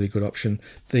that's a really good option.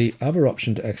 The other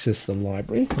option to access the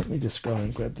library, let me just go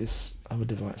and grab this other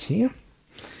device here,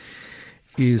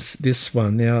 is this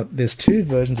one. Now, there's two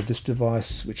versions of this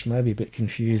device, which may be a bit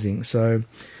confusing. So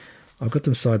I've got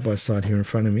them side by side here in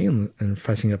front of me and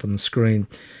facing up on the screen.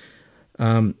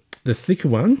 The thicker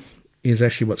one is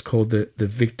actually what's called the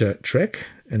Victor Trek,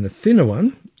 and the thinner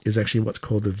one is actually what's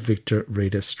called the Victor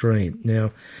Reader Stream.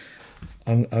 Now,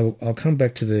 I'll come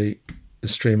back to the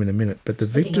stream in a minute, but the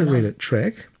Victor Reader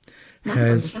Trek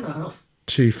has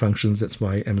two functions. That's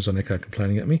my Amazon Echo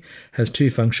complaining at me. Has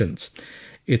two functions.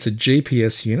 It's a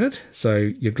GPS unit, so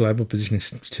your global positioning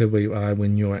system to tell where you are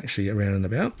when you're actually around and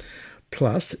about.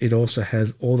 Plus, it also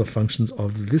has all the functions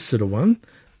of this little one,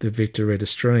 the Victor Reader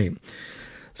Stream.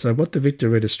 So what the Victor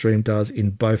Reader Stream does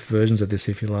in both versions of this,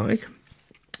 if you like,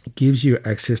 gives you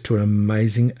access to an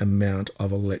amazing amount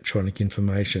of electronic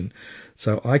information.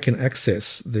 So I can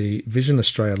access the Vision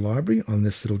Australia library on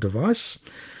this little device.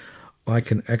 I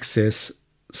can access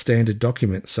standard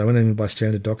documents. So when I mean by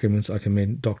standard documents, I can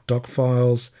mean doc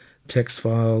files, text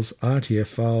files, RTF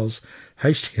files,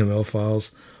 HTML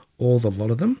files, all the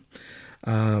lot of them.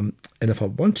 And if I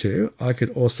want to, I could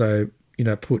also,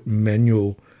 put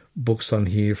manual books on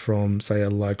here from, say, a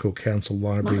local council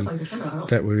library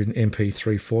that were in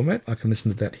MP3 format. I can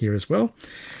listen to that here as well.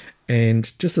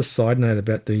 And just a side note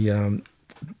about the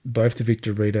both the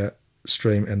Victor Reader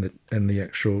stream and the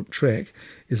actual Trek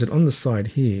is that on the side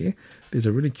here, there's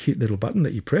a really cute little button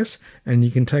that you press, and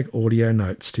you can take audio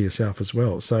notes to yourself as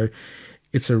well. So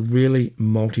it's a really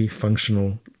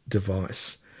multifunctional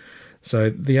device.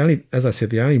 So the only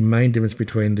main difference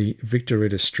between the Victor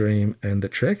Reader Stream and the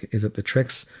Trek is that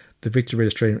the Victor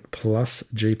Reader Stream plus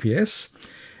GPS.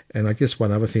 And I guess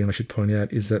one other thing I should point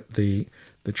out is that the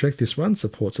Trek, this one,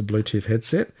 supports a Bluetooth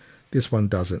headset. This one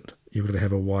doesn't. You've got to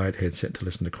have a wired headset to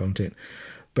listen to content.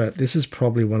 But this is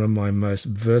probably one of my most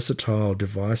versatile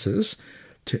devices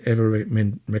to ever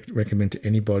recommend to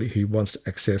anybody who wants to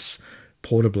access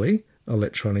portably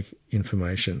electronic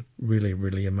information. Really,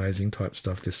 really amazing type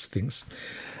stuff, this things.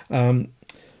 Tony,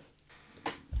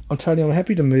 I'm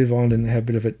happy to move on and have a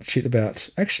bit of a chit about...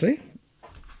 Actually,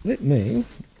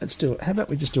 how about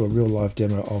we just do a real live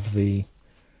demo of the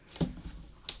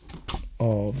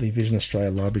Vision Australia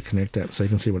Library Connect app so you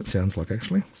can see what it sounds like,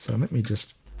 actually. So let me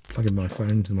just plug in my phone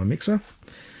into my mixer.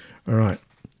 All right.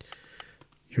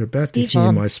 You're about Speech to hear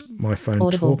on. my phone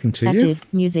Audible, talking to active,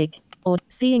 you. music,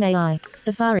 seeing AI,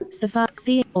 Safari,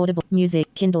 seeing Audible,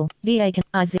 music, Kindle, VA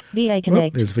Oh,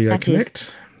 Connect, there's VA active,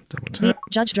 Connect. Double tap.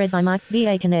 Judge Dredd by Mike,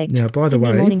 VA Connect. Now, by the Sydney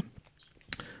way, Morning.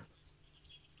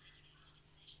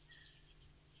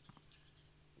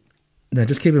 Now,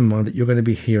 just keep in mind that you're going to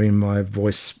be hearing my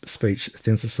voice speech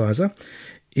synthesizer.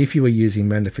 If you were using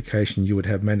magnification, you would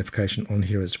have magnification on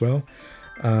here as well.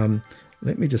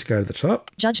 Let me just go to the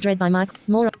top. Judge Dredd by Mike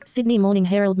Moore, Sydney Morning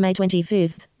Herald, May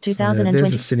 25th, So 2020.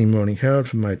 there's the Sydney Morning Herald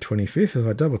from May 25th. If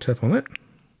I double tap on it,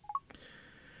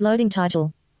 Loading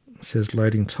title, it says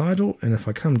loading title. And if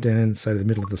I come down, say to the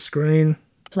middle of the screen,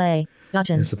 play,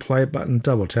 button, there's the play button,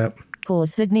 double tap.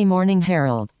 pause, Sydney Morning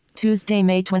Herald, Tuesday,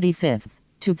 May 25th,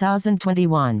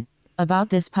 2021. About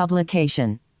this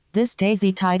publication. This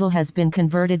DAISY title has been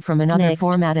converted from another Next.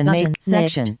 format and Button. made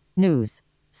section, Next. news,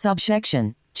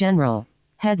 subsection, general,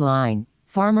 headline,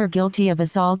 farmer guilty of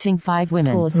assaulting 5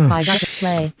 women. pause, by button,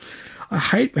 play, I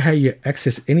hate how you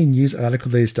access any news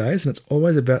article these days, and it's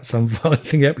always about some violent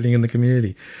thing happening in the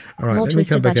community. All right, more let me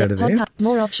come Twisted back Badger, out of there. podcast,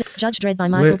 more option, Judge Dredd by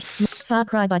Michael, Let's- Far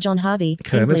Cry by John Harvey,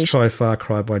 Okay, English, let's try Far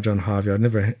Cry by John Harvey. I've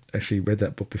never actually read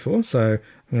that book before, so I'm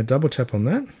going to double tap on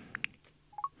that.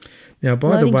 Now, by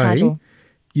Loading the way, title.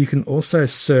 you can also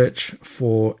search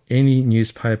for any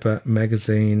newspaper,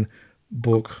 magazine,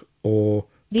 book, or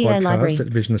VA podcast library. that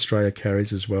Vision Australia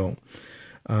carries as well.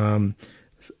 When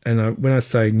I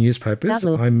say newspapers,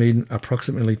 Outlook. I mean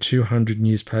approximately 200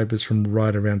 newspapers from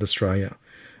right around Australia.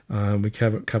 We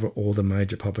cover all the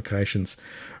major publications.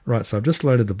 Right, so I've just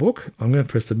loaded the book. I'm going to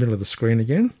press the middle of the screen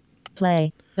again.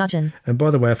 play, button, And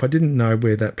by the way, if I didn't know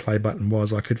where that play button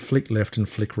was, I could flick left and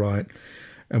flick right.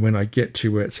 And when I get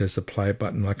to where it says the play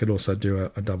button, I could also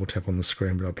do a double tap on the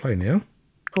screen, but I'll play now.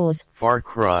 pause, Far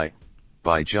Cry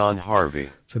by John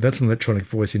Harvey. So that's an electronic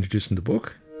voice introduced in the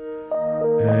book.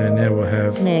 And now we'll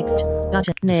have next,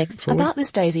 button, next, forward. About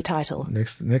this DAISY title.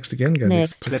 Next again. Go Next.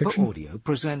 next Clever section. Audio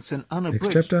presents an Next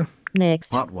unabridged chapter.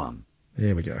 next, Part 1,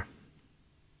 There we go.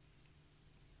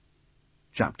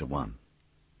 Chapter 1.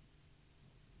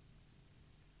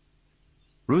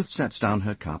 Ruth sets down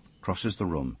her cup, crosses the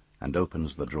room, and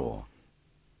opens the drawer.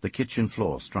 The kitchen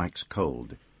floor strikes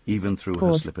cold, even through her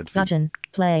pause, slippered feet. button,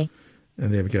 play,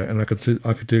 And there we go. And I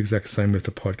could do exactly the same with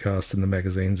the podcast and the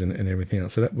magazines and everything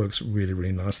else. So that works really,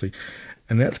 really nicely.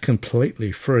 And that's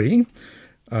completely free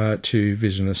to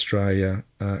Vision Australia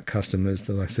customers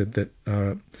that I said that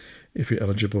if you're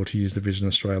eligible to use the Vision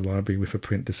Australia library with a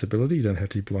print disability, you don't have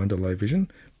to be blind or low vision,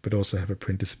 but also have a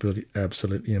print disability.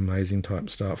 Absolutely amazing type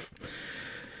stuff.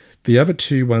 The other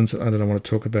two ones that I want to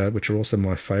talk about, which are also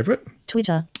my favourite,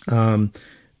 Twitter,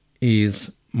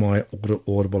 is my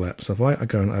Audible app. So if I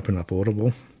go and open up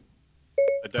Audible.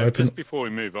 Dave, Open- just before we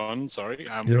move on, sorry,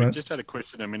 You're we right. just had a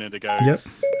question a minute ago Yep.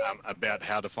 about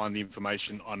how to find the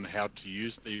information on how to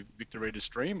use the Victor Reader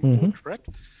Stream Mhm. or Trek.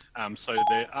 So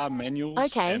there are manuals.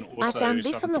 Okay, and I also found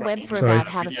this some on the web training for Sorry. about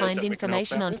how to videos find that we can help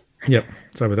information out on. with. Yep,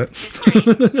 sorry about that.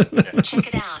 This way. Check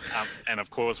it out. And of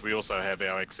course, we also have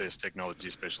our access technology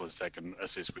specialists that can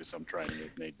assist with some training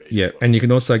if need be. Yeah, as well. and you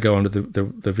can also go onto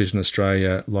the Vision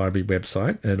Australia Library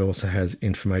website, and it also has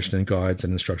information and guides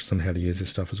and instructions on how to use this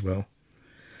stuff as well.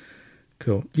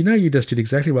 Cool. You just did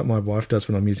exactly what my wife does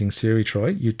when I'm using Siri,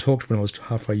 Troy. You talked when I was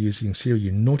halfway using Siri,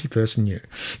 you naughty person, you.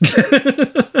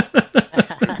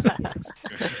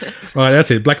 Right,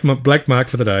 that's it. Black mark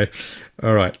for the day.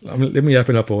 All right, let me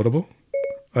open up Audible.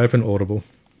 Open Audible.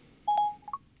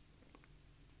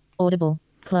 Audible.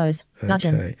 Close.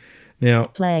 Button. Okay. Now,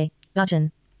 Play.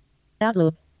 Button.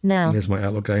 Outlook. Now. there's my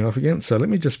Outlook going off again. So let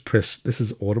me just press, this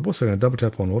is Audible, so I'm going to double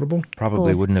tap on Audible.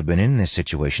 Probably Pause. wouldn't have been in this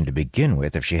situation to begin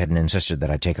with if she hadn't insisted that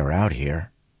I take her out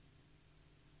here.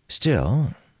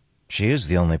 Still, she is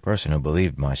the only person who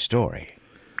believed my story.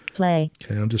 Play.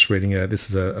 Okay, I'm just reading, this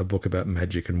is a book about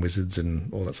magic and wizards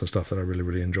and all that sort of stuff that I really,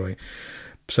 really enjoy.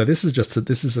 So this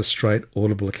is a straight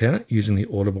Audible account using the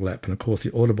Audible app. And of course,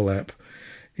 the Audible app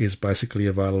is basically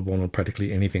available on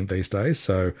practically anything these days.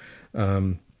 So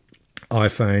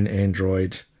iPhone,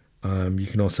 Android, you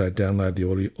can also download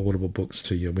the Audible books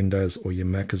to your Windows or your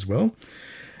Mac as well.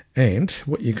 And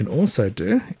what you can also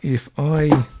do, if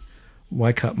I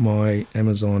wake up my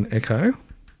Amazon Echo,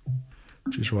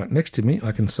 which is right next to me,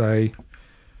 I can say,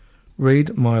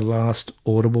 read my last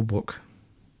Audible book.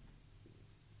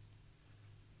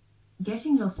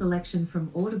 Getting your selection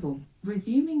from Audible,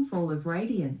 resuming Fall of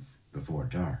Radiance. Before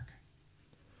dark.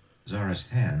 Zara's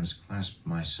hands clasp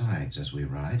my sides as we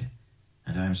ride,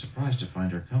 and I am surprised to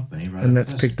find her company rather And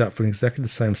that's pleasant. picked up from exactly the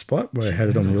same spot where I had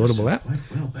it on the Audible app.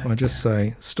 I just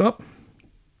say, stop.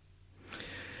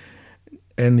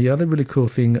 And the other really cool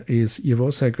thing is you've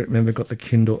also got the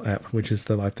Kindle app, which is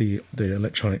the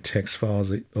electronic text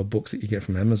files or books that you get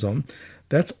from Amazon.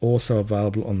 That's also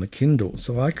available on the Kindle.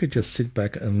 So I could just sit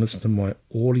back and listen to my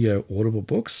Audible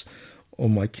books or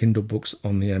my Kindle books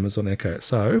on the Amazon Echo.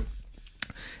 So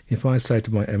if I say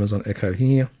to my Amazon Echo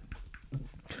here,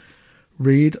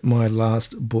 read my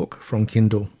last book from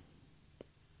Kindle.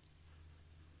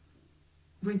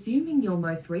 Resuming your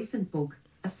most recent book,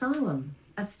 Asylum,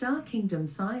 a Star Kingdom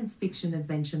science fiction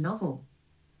adventure novel.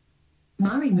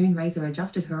 Mari Moonrazer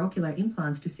adjusted her ocular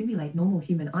implants to simulate normal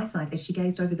human eyesight as she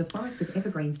gazed over the forest of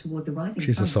evergreens toward the rising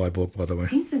She's sun. a cyborg, by the way.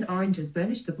 Pinks and oranges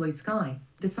burnished the blue sky,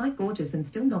 the sight gorgeous and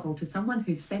still novel to someone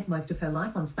who'd spent most of her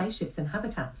life on spaceships and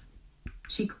habitats.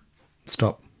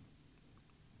 Stop.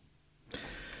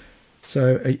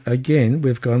 So again,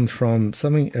 we've gone from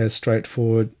something as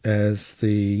straightforward as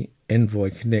the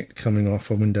Envoy Connect coming off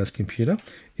a Windows computer.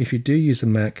 If you do use a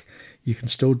Mac, you can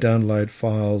still download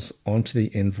files onto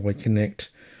the Envoy Connect,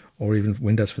 or even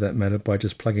Windows for that matter, by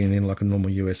just plugging it in like a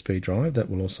normal USB drive. That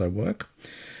will also work.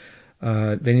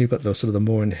 Then you've got the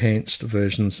more enhanced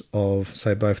versions of,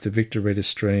 say, both the Victor Reader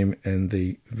Stream and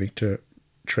the Victor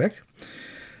Trek.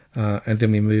 And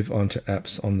then we move on to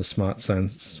apps on the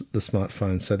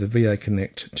smartphone. So the VA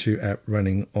Connect 2 app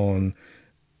running on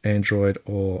Android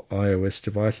or iOS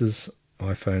devices,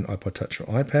 iPhone, iPod Touch or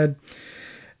iPad.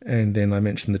 And then I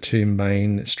mentioned the two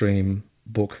mainstream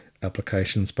book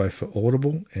applications, both for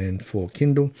Audible and for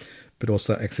Kindle, but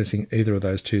also accessing either of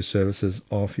those two services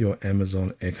off your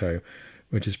Amazon Echo,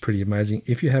 which is pretty amazing.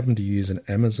 If you happen to use an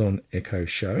Amazon Echo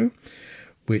Show,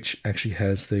 which actually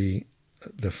has the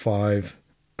 5,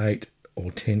 8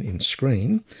 or 10 inch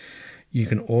screen, you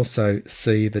can also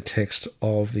see the text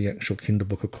of the actual Kindle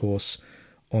book, of course,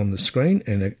 on the screen.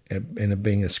 And it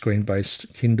being a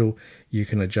screen-based Kindle, you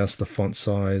can adjust the font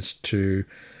size to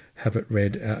have it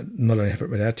read out, not only have it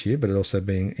read out to you, but it also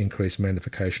being increased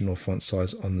magnification or font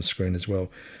size on the screen as well,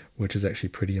 which is actually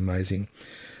pretty amazing.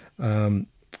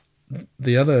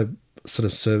 The other sort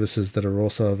of services that are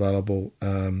also available,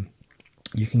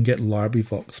 you can get Library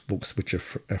Vox books, which are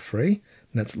free,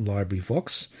 and that's Library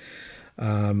Vox.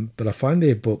 But I find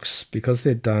their books, because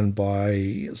they're done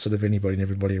by sort of anybody and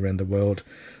everybody around the world,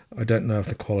 I don't know if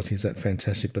the quality is that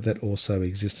fantastic, but that also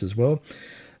exists as well.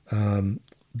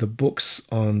 The books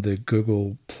on the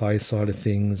Google Play side of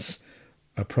things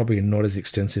are probably not as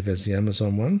extensive as the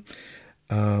Amazon one.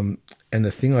 And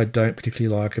the thing I don't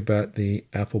particularly like about the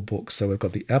Apple books, so we've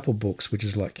got the Apple books, which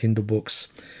is like Kindle books,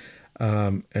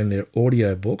 and their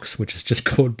audio books, which is just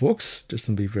called books, just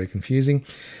to be very confusing.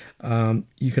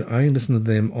 You can only listen to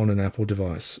them on an Apple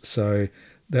device, so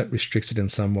that restricts it in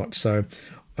somewhat. So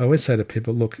I always say to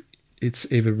people, look, it's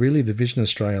either really the Vision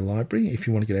Australia library, if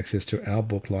you want to get access to our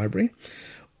book library,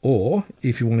 or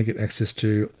if you want to get access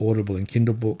to Audible and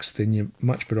Kindle books, then you're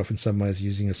much better off in some ways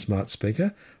using a smart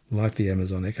speaker like the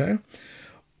Amazon Echo,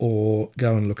 or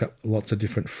go and look up lots of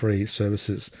different free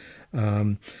services.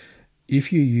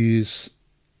 If you use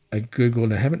a Google,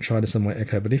 and I haven't tried this on my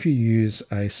Echo, but if you use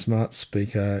a smart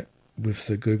speaker with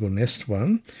the Google Nest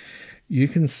one, you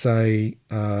can say,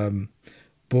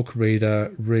 book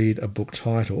reader, read a book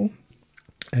title,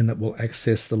 and it will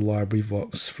access the Library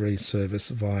Vox free service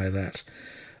via that.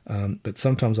 But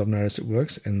sometimes I've noticed it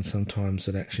works and sometimes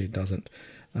it actually doesn't.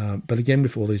 But again,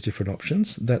 with all these different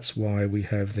options, that's why we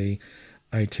have the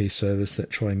AT service that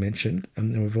Troy mentioned.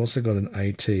 And then we've also got an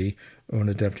AT, or an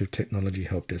Adaptive Technology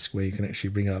Help Desk, where you can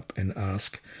actually ring up and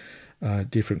ask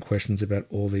different questions about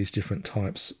all these different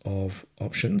types of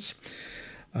options.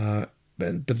 But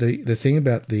the thing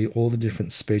about all the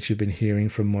different speech you've been hearing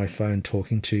from my phone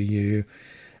talking to you,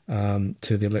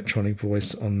 to the electronic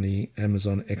voice on the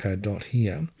Amazon Echo Dot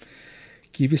here,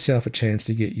 give yourself a chance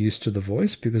to get used to the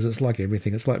voice, because it's like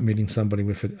everything. It's like meeting somebody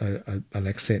with an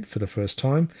accent for the first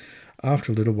time.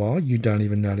 After a little while, you don't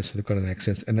even notice they've got an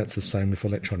accent, and that's the same with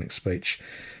electronic speech,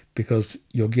 because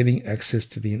you're getting access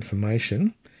to the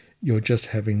information. You're just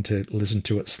having to listen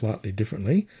to it slightly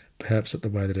differently, perhaps at the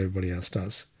way that everybody else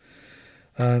does.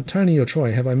 Tony or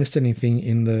Troy, have I missed anything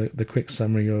in the quick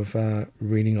summary of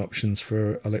reading options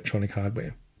for electronic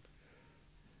hardware?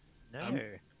 No.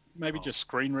 Maybe just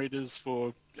screen readers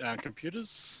for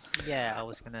computers? Yeah, I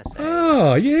was going to say.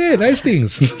 Oh, yeah, those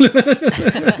things.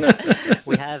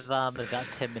 We have about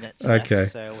 10 minutes Okay.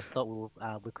 left, so we thought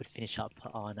we could finish up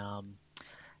on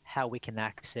how we can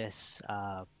access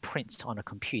print on a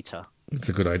computer. That's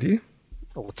a good idea.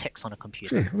 Or text on a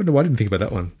computer. Gee, I wonder why I didn't think about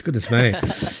that one. Goodness me.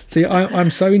 See,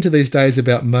 I'm so into these days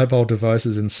about mobile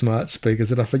devices and smart speakers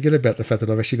that I forget about the fact that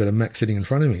I've actually got a Mac sitting in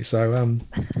front of me. So,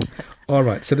 all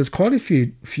right. So there's quite a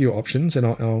few options, and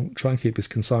I'll try and keep this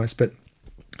concise. But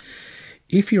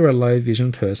if you're a low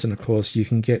vision person, of course, you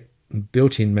can get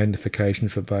built-in magnification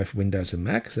for both Windows and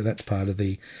Mac. So that's part of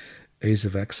the ease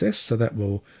of access. So that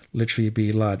will literally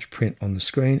be large print on the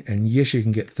screen. And yes, you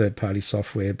can get third-party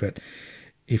software, but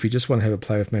if you just want to have a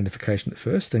play with magnification at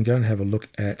first, then go and have a look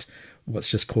at what's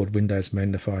just called Windows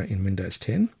Magnifier in Windows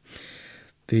 10.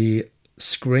 The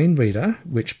screen reader,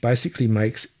 which basically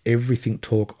makes everything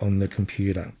talk on the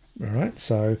computer. All right,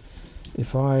 so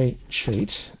if I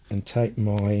cheat and take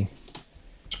my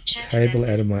cable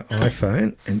out of my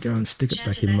iPhone and go and stick it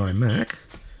back in my Mac,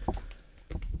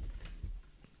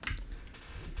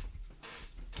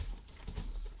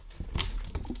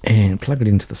 and plug it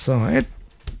into the side,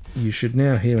 you should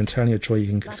now hear, Antonio Troy, you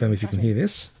can confirm if you can hear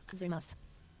this. Zoom us.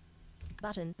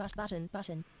 Button.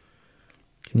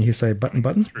 Can you say button?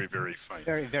 It's very, very faint.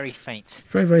 Very, very faint.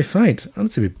 Very, very faint. Oh,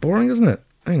 that's a bit boring, isn't it?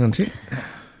 Hang on a tick.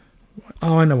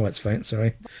 Oh, I know why it's faint,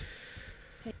 sorry.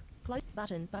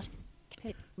 Button.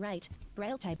 Pick. Rate.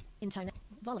 Braille tape. Intone.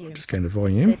 Volume. Just going to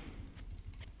volume.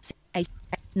 8.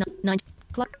 9.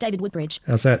 Clock. David Woodbridge.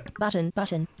 How's that?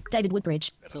 Button. David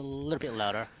Woodbridge. It's a little bit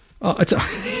louder. Oh, it's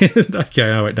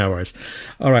okay. All right, no worries.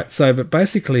 All right. So, but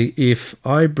basically, if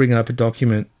I bring up a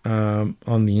document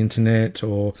on the internet,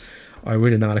 or I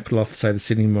read an article off, say, the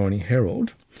Sydney Morning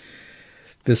Herald,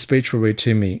 the speech will read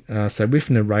to me. So,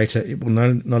 with narrator, it will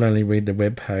not only read the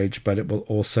web page, but it will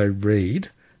also read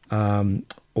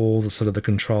all the sort of the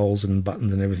controls and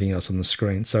buttons and everything else on the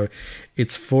screen. So,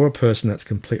 it's for a person that's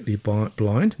completely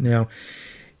blind. Now,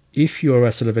 if you're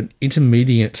a sort of an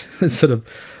intermediate sort of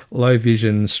low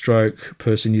vision stroke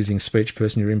person using speech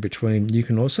person, you're in between, you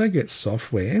can also get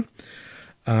software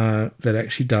that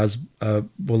actually does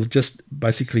will just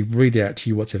basically read out to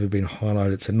you what's ever been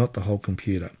highlighted, so not the whole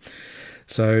computer.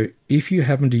 So if you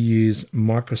happen to use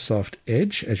Microsoft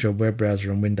Edge as your web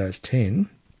browser on Windows 10,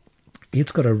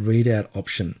 it's got a readout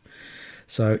option.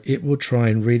 So it will try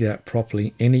and read out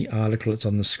properly any article that's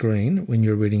on the screen when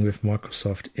you're reading with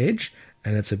Microsoft Edge,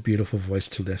 and it's a beautiful voice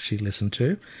to actually listen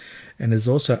to. And there's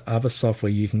also other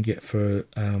software you can get for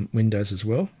Windows as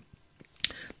well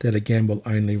that, again, will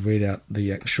only read out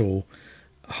the actual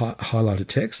highlighted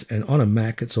text. And on a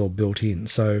Mac, it's all built in.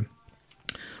 So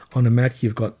on a Mac,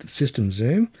 you've got the System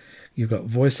Zoom, you've got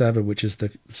VoiceOver, which is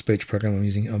the speech program I'm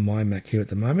using on my Mac here at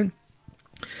the moment.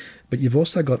 But you've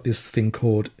also got this thing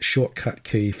called shortcut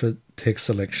key for text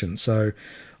selection. So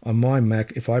on my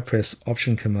Mac, if I press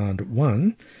Option Command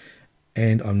 1,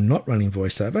 and I'm not running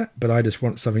VoiceOver, but I just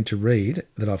want something to read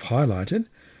that I've highlighted,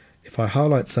 if I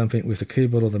highlight something with the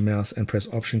keyboard or the mouse and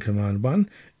press Option Command 1,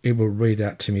 it will read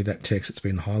out to me that text that's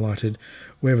been highlighted,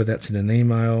 whether that's in an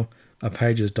email, a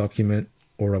Pages document,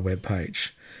 or a web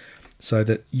page. So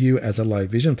that you, as a low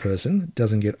vision person,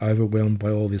 doesn't get overwhelmed by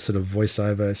all this sort of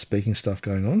voiceover speaking stuff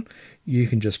going on. You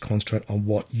can just concentrate on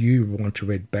what you want to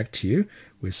read back to you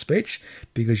with speech,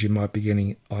 because you might be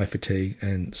getting eye fatigue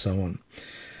and so on.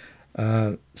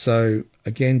 So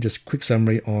again, just quick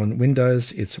summary on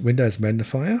Windows. It's Windows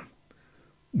Magnifier,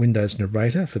 Windows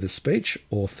Narrator for the speech,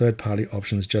 or third-party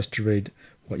options just to read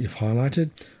what you've highlighted.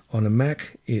 On a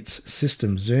Mac, it's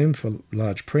System Zoom for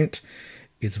large print,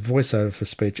 it's VoiceOver for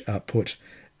speech output,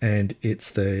 and it's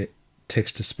the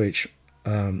text-to-speech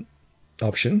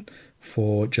option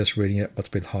for just reading out what's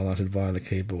been highlighted via the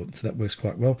keyboard. So that works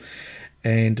quite well.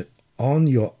 And on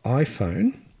your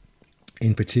iPhone,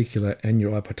 in particular, and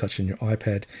your iPod Touch and your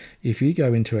iPad, if you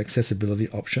go into accessibility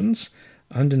options,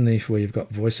 underneath where you've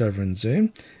got VoiceOver and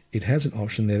Zoom, it has an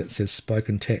option there that says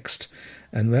spoken text,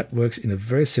 and that works in a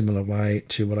very similar way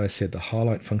to what I said the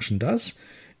highlight function does.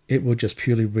 It will just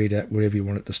purely read out wherever you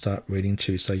want it to start reading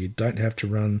to, so you don't have to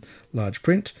run large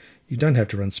print, you don't have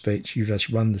to run speech, you just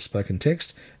run the spoken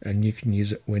text, and you can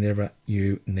use it whenever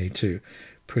you need to.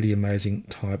 Pretty amazing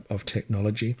type of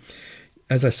technology.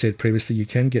 As I said previously, you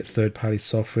can get third-party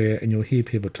software, and you'll hear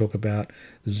people talk about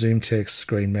Zoom Text,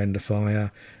 Screen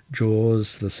Magnifier,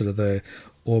 JAWS,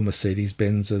 or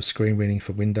Mercedes-Benz of screen reading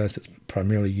for Windows that's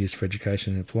primarily used for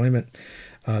education and employment.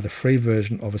 The free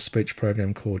version of a speech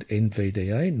program called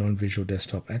NVDA, Non-Visual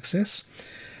Desktop Access.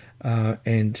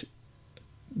 And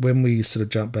when we sort of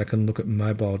jump back and look at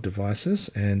mobile devices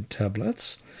and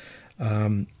tablets,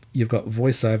 you've got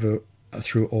VoiceOver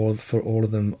for all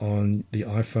of them on the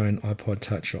iPhone, iPod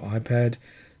Touch, or iPad.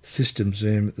 System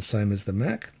Zoom, the same as the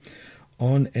Mac.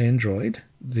 On Android,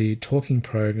 the talking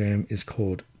program is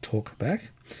called TalkBack.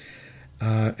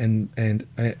 And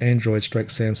Android stroke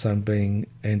Samsung being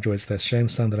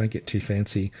Android/Samsung, they don't get too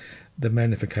fancy. The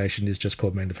magnification is just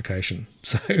called magnification.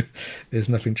 So there's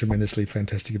nothing tremendously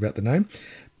fantastic about the name.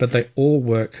 But they all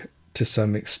work to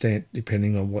some extent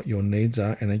depending on what your needs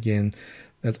are. And again,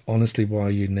 that's honestly why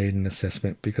you need an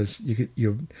assessment, because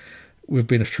we've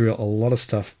been through a lot of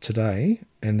stuff today,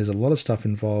 and there's a lot of stuff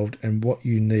involved, and what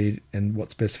you need and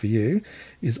what's best for you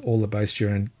is all based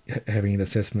around having an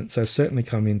assessment. So certainly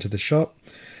come into the shop,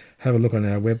 have a look on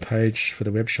our webpage for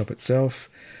the web shop itself,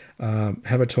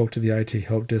 have a talk to the AT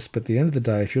help desk. But at the end of the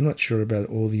day, if you're not sure about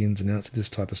all the ins and outs of this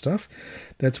type of stuff,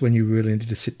 that's when you really need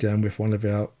to sit down with one of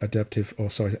our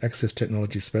access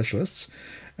technology specialists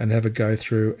and have a go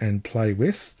through and play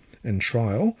with and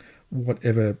trial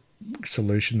whatever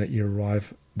solution that you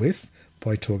arrive with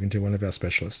by talking to one of our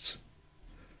specialists.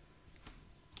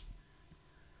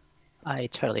 I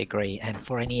totally agree. And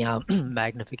for any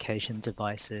magnification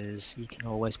devices, you can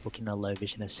always book in a low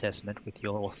vision assessment with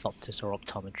your orthoptist or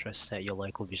optometrist at your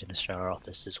local Vision Australia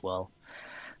office as well.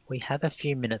 We have a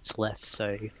few minutes left,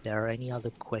 so if there are any other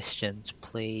questions,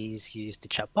 please use the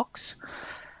chat box.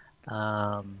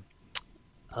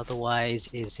 Otherwise,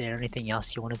 is there anything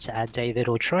else you wanted to add, David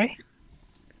or Troy?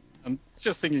 I'm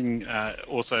just thinking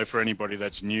also for anybody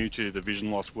that's new to the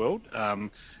vision loss world,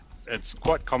 it's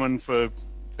quite common for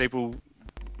people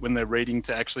when they're reading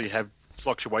to actually have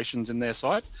fluctuations in their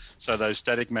sight. So those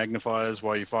static magnifiers,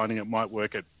 while you're finding it might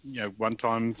work at one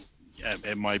time,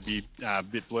 it might be a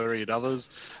bit blurry at others.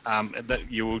 That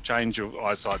you will change your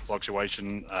eyesight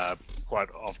fluctuation quite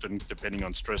often depending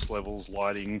on stress levels,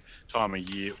 lighting, time of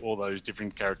year. All those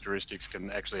different characteristics can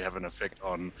actually have an effect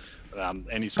on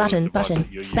any sort of device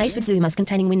that you're space using. of Zoom as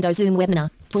containing window Zoom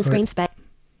webinar full screen space.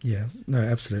 Yeah, no,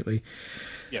 absolutely.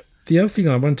 Yep. The other thing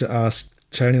I wanted to ask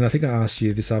Tony, and I think I asked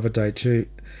you this other day too,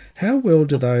 how well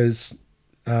do those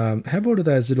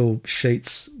little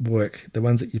sheets work, the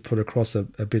ones that you put across a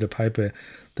bit of paper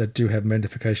that do have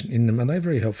magnification in them? Are they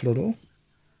very helpful at all?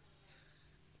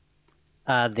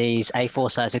 These A4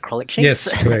 size acrylic sheets.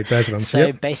 Yes, correct. Those ones.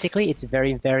 So basically, it's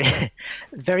very, very,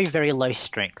 very, very low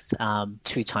strength,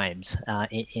 2 times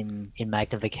in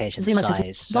magnification Zoom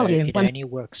size. So volume, it only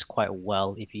works quite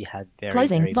well if you have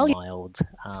very mild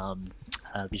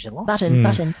vision loss.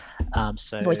 Button.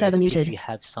 So VoiceOver muted. If you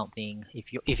have something,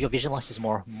 if your vision loss is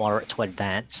more moderate to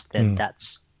advanced, then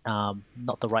that's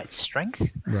not the right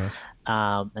strength. Right.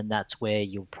 And that's where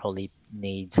you'll probably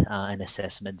need an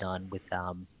assessment done with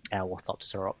our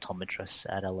orthoptist or optometrist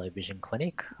at a low vision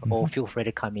clinic, or feel free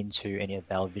to come into any of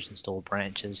our Vision Store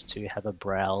branches to have a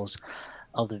browse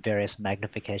of the various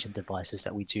magnification devices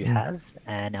that we do have,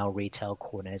 and our retail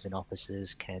coordinators and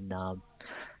officers can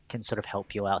sort of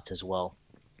help you out as well.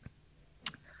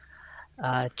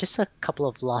 Just a couple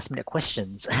of last minute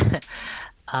questions.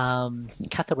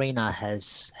 Katharina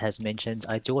has mentioned,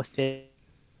 I do a fair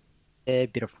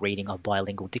bit of reading of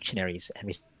bilingual dictionaries and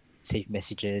receive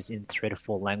messages in 3 to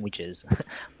 4 languages.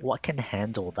 What can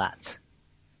handle that?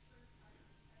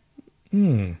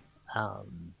 I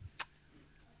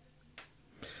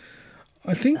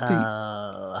think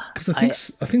because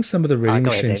I think some of the reading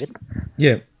machines.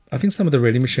 Ahead, I think some of the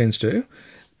reading machines do,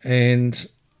 and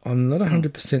I'm not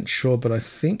 100% sure, but I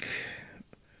think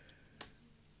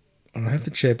I have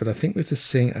to check, but I think with the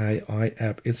Seeing AI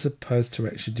app, it's supposed to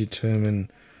actually determine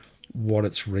what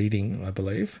it's reading, I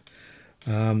believe.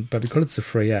 But because it's a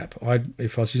free app,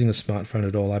 if I was using a smartphone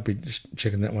at all, I'd be just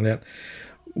checking that one out.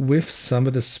 With some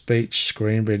of the speech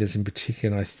screen readers in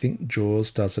particular, and I think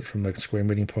JAWS does it from a screen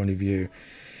reading point of view,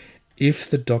 if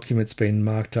the document's been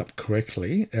marked up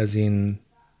correctly, as in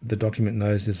the document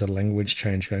knows there's a language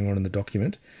change going on in the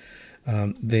document,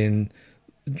 then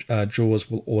JAWS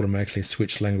will automatically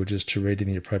switch languages to read in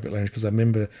the appropriate language. Because I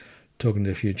remember talking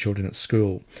to a few children at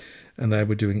school, and they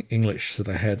were doing English, so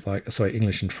they had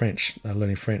English and French,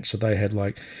 learning French. So they had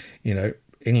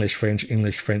English,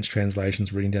 French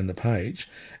translations reading down the page,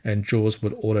 and JAWS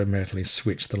would automatically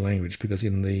switch the language because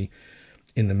in the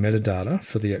metadata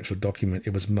for the actual document,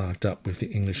 it was marked up with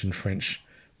the English and French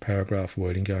paragraph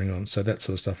wording going on. So that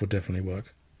sort of stuff would definitely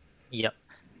work. Yep.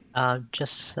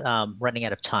 Just running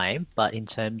out of time, but in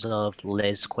terms of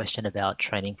Les' question about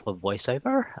training for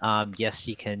voiceover, yes,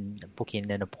 you can book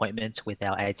in an appointment with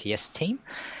our ATS team,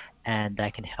 and they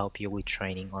can help you with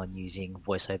training on using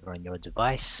voiceover on your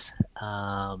device.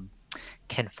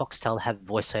 Can Foxtel have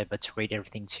voiceover to read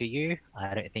everything to you?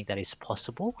 I don't think that is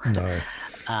possible. No.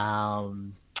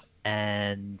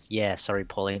 And yeah, sorry,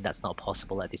 Pauline, that's not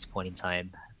possible at this point in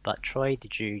time. But Troy,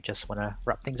 did you just want to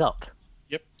wrap things up?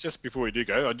 Yep, just before we do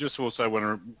go, I just also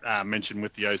want to mention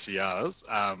with the OCRs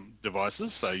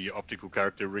devices, so your optical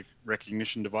character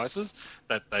recognition devices,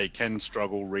 that they can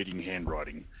struggle reading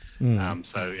handwriting.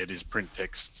 So it is print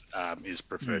text is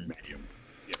preferred medium.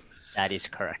 Yep. That is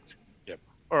correct. Yep.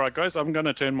 All right, guys, I'm going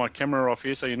to turn my camera off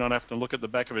here so you're not having to look at the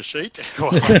back of a sheet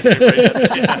while I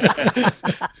read it.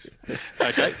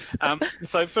 Okay.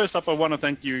 So first up, I want to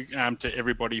thank you to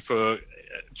everybody for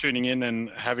tuning in and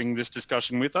having this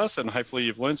discussion with us, and hopefully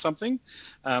you've learned something.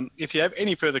 If you have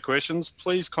any further questions,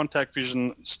 please contact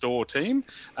Vision Store team.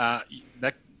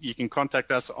 You can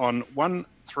contact us on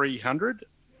 1300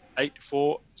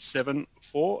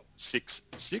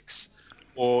 847466,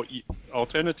 or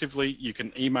alternatively, you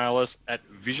can email us at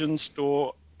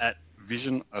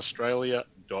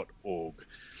visionstore@visionaustralia.org.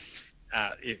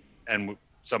 And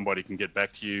somebody can get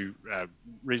back to you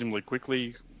reasonably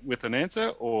quickly with an answer,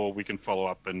 or we can follow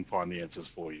up and find the answers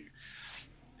for you.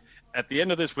 At the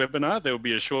end of this webinar, there will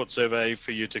be a short survey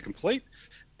for you to complete.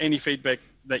 Any feedback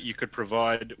that you could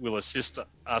provide will assist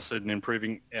us in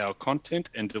improving our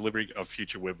content and delivery of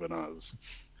future webinars.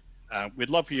 We'd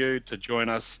love for you to join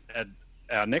us at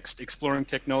our next Exploring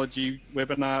Technology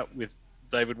webinar with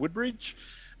David Woodbridge,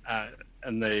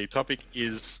 and the topic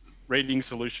is Reading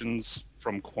Solutions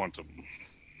from Quantum.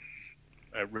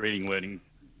 Reading Learning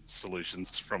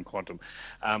Solutions from Quantum.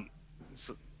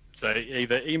 So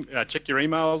either check your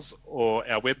emails or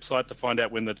our website to find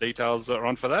out when the details are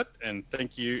on for that. And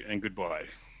thank you and goodbye.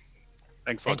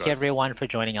 Thanks a lot, guys. Thank you everyone for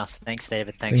joining us. Thanks,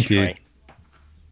 David. Thanks, Thank you. Troy.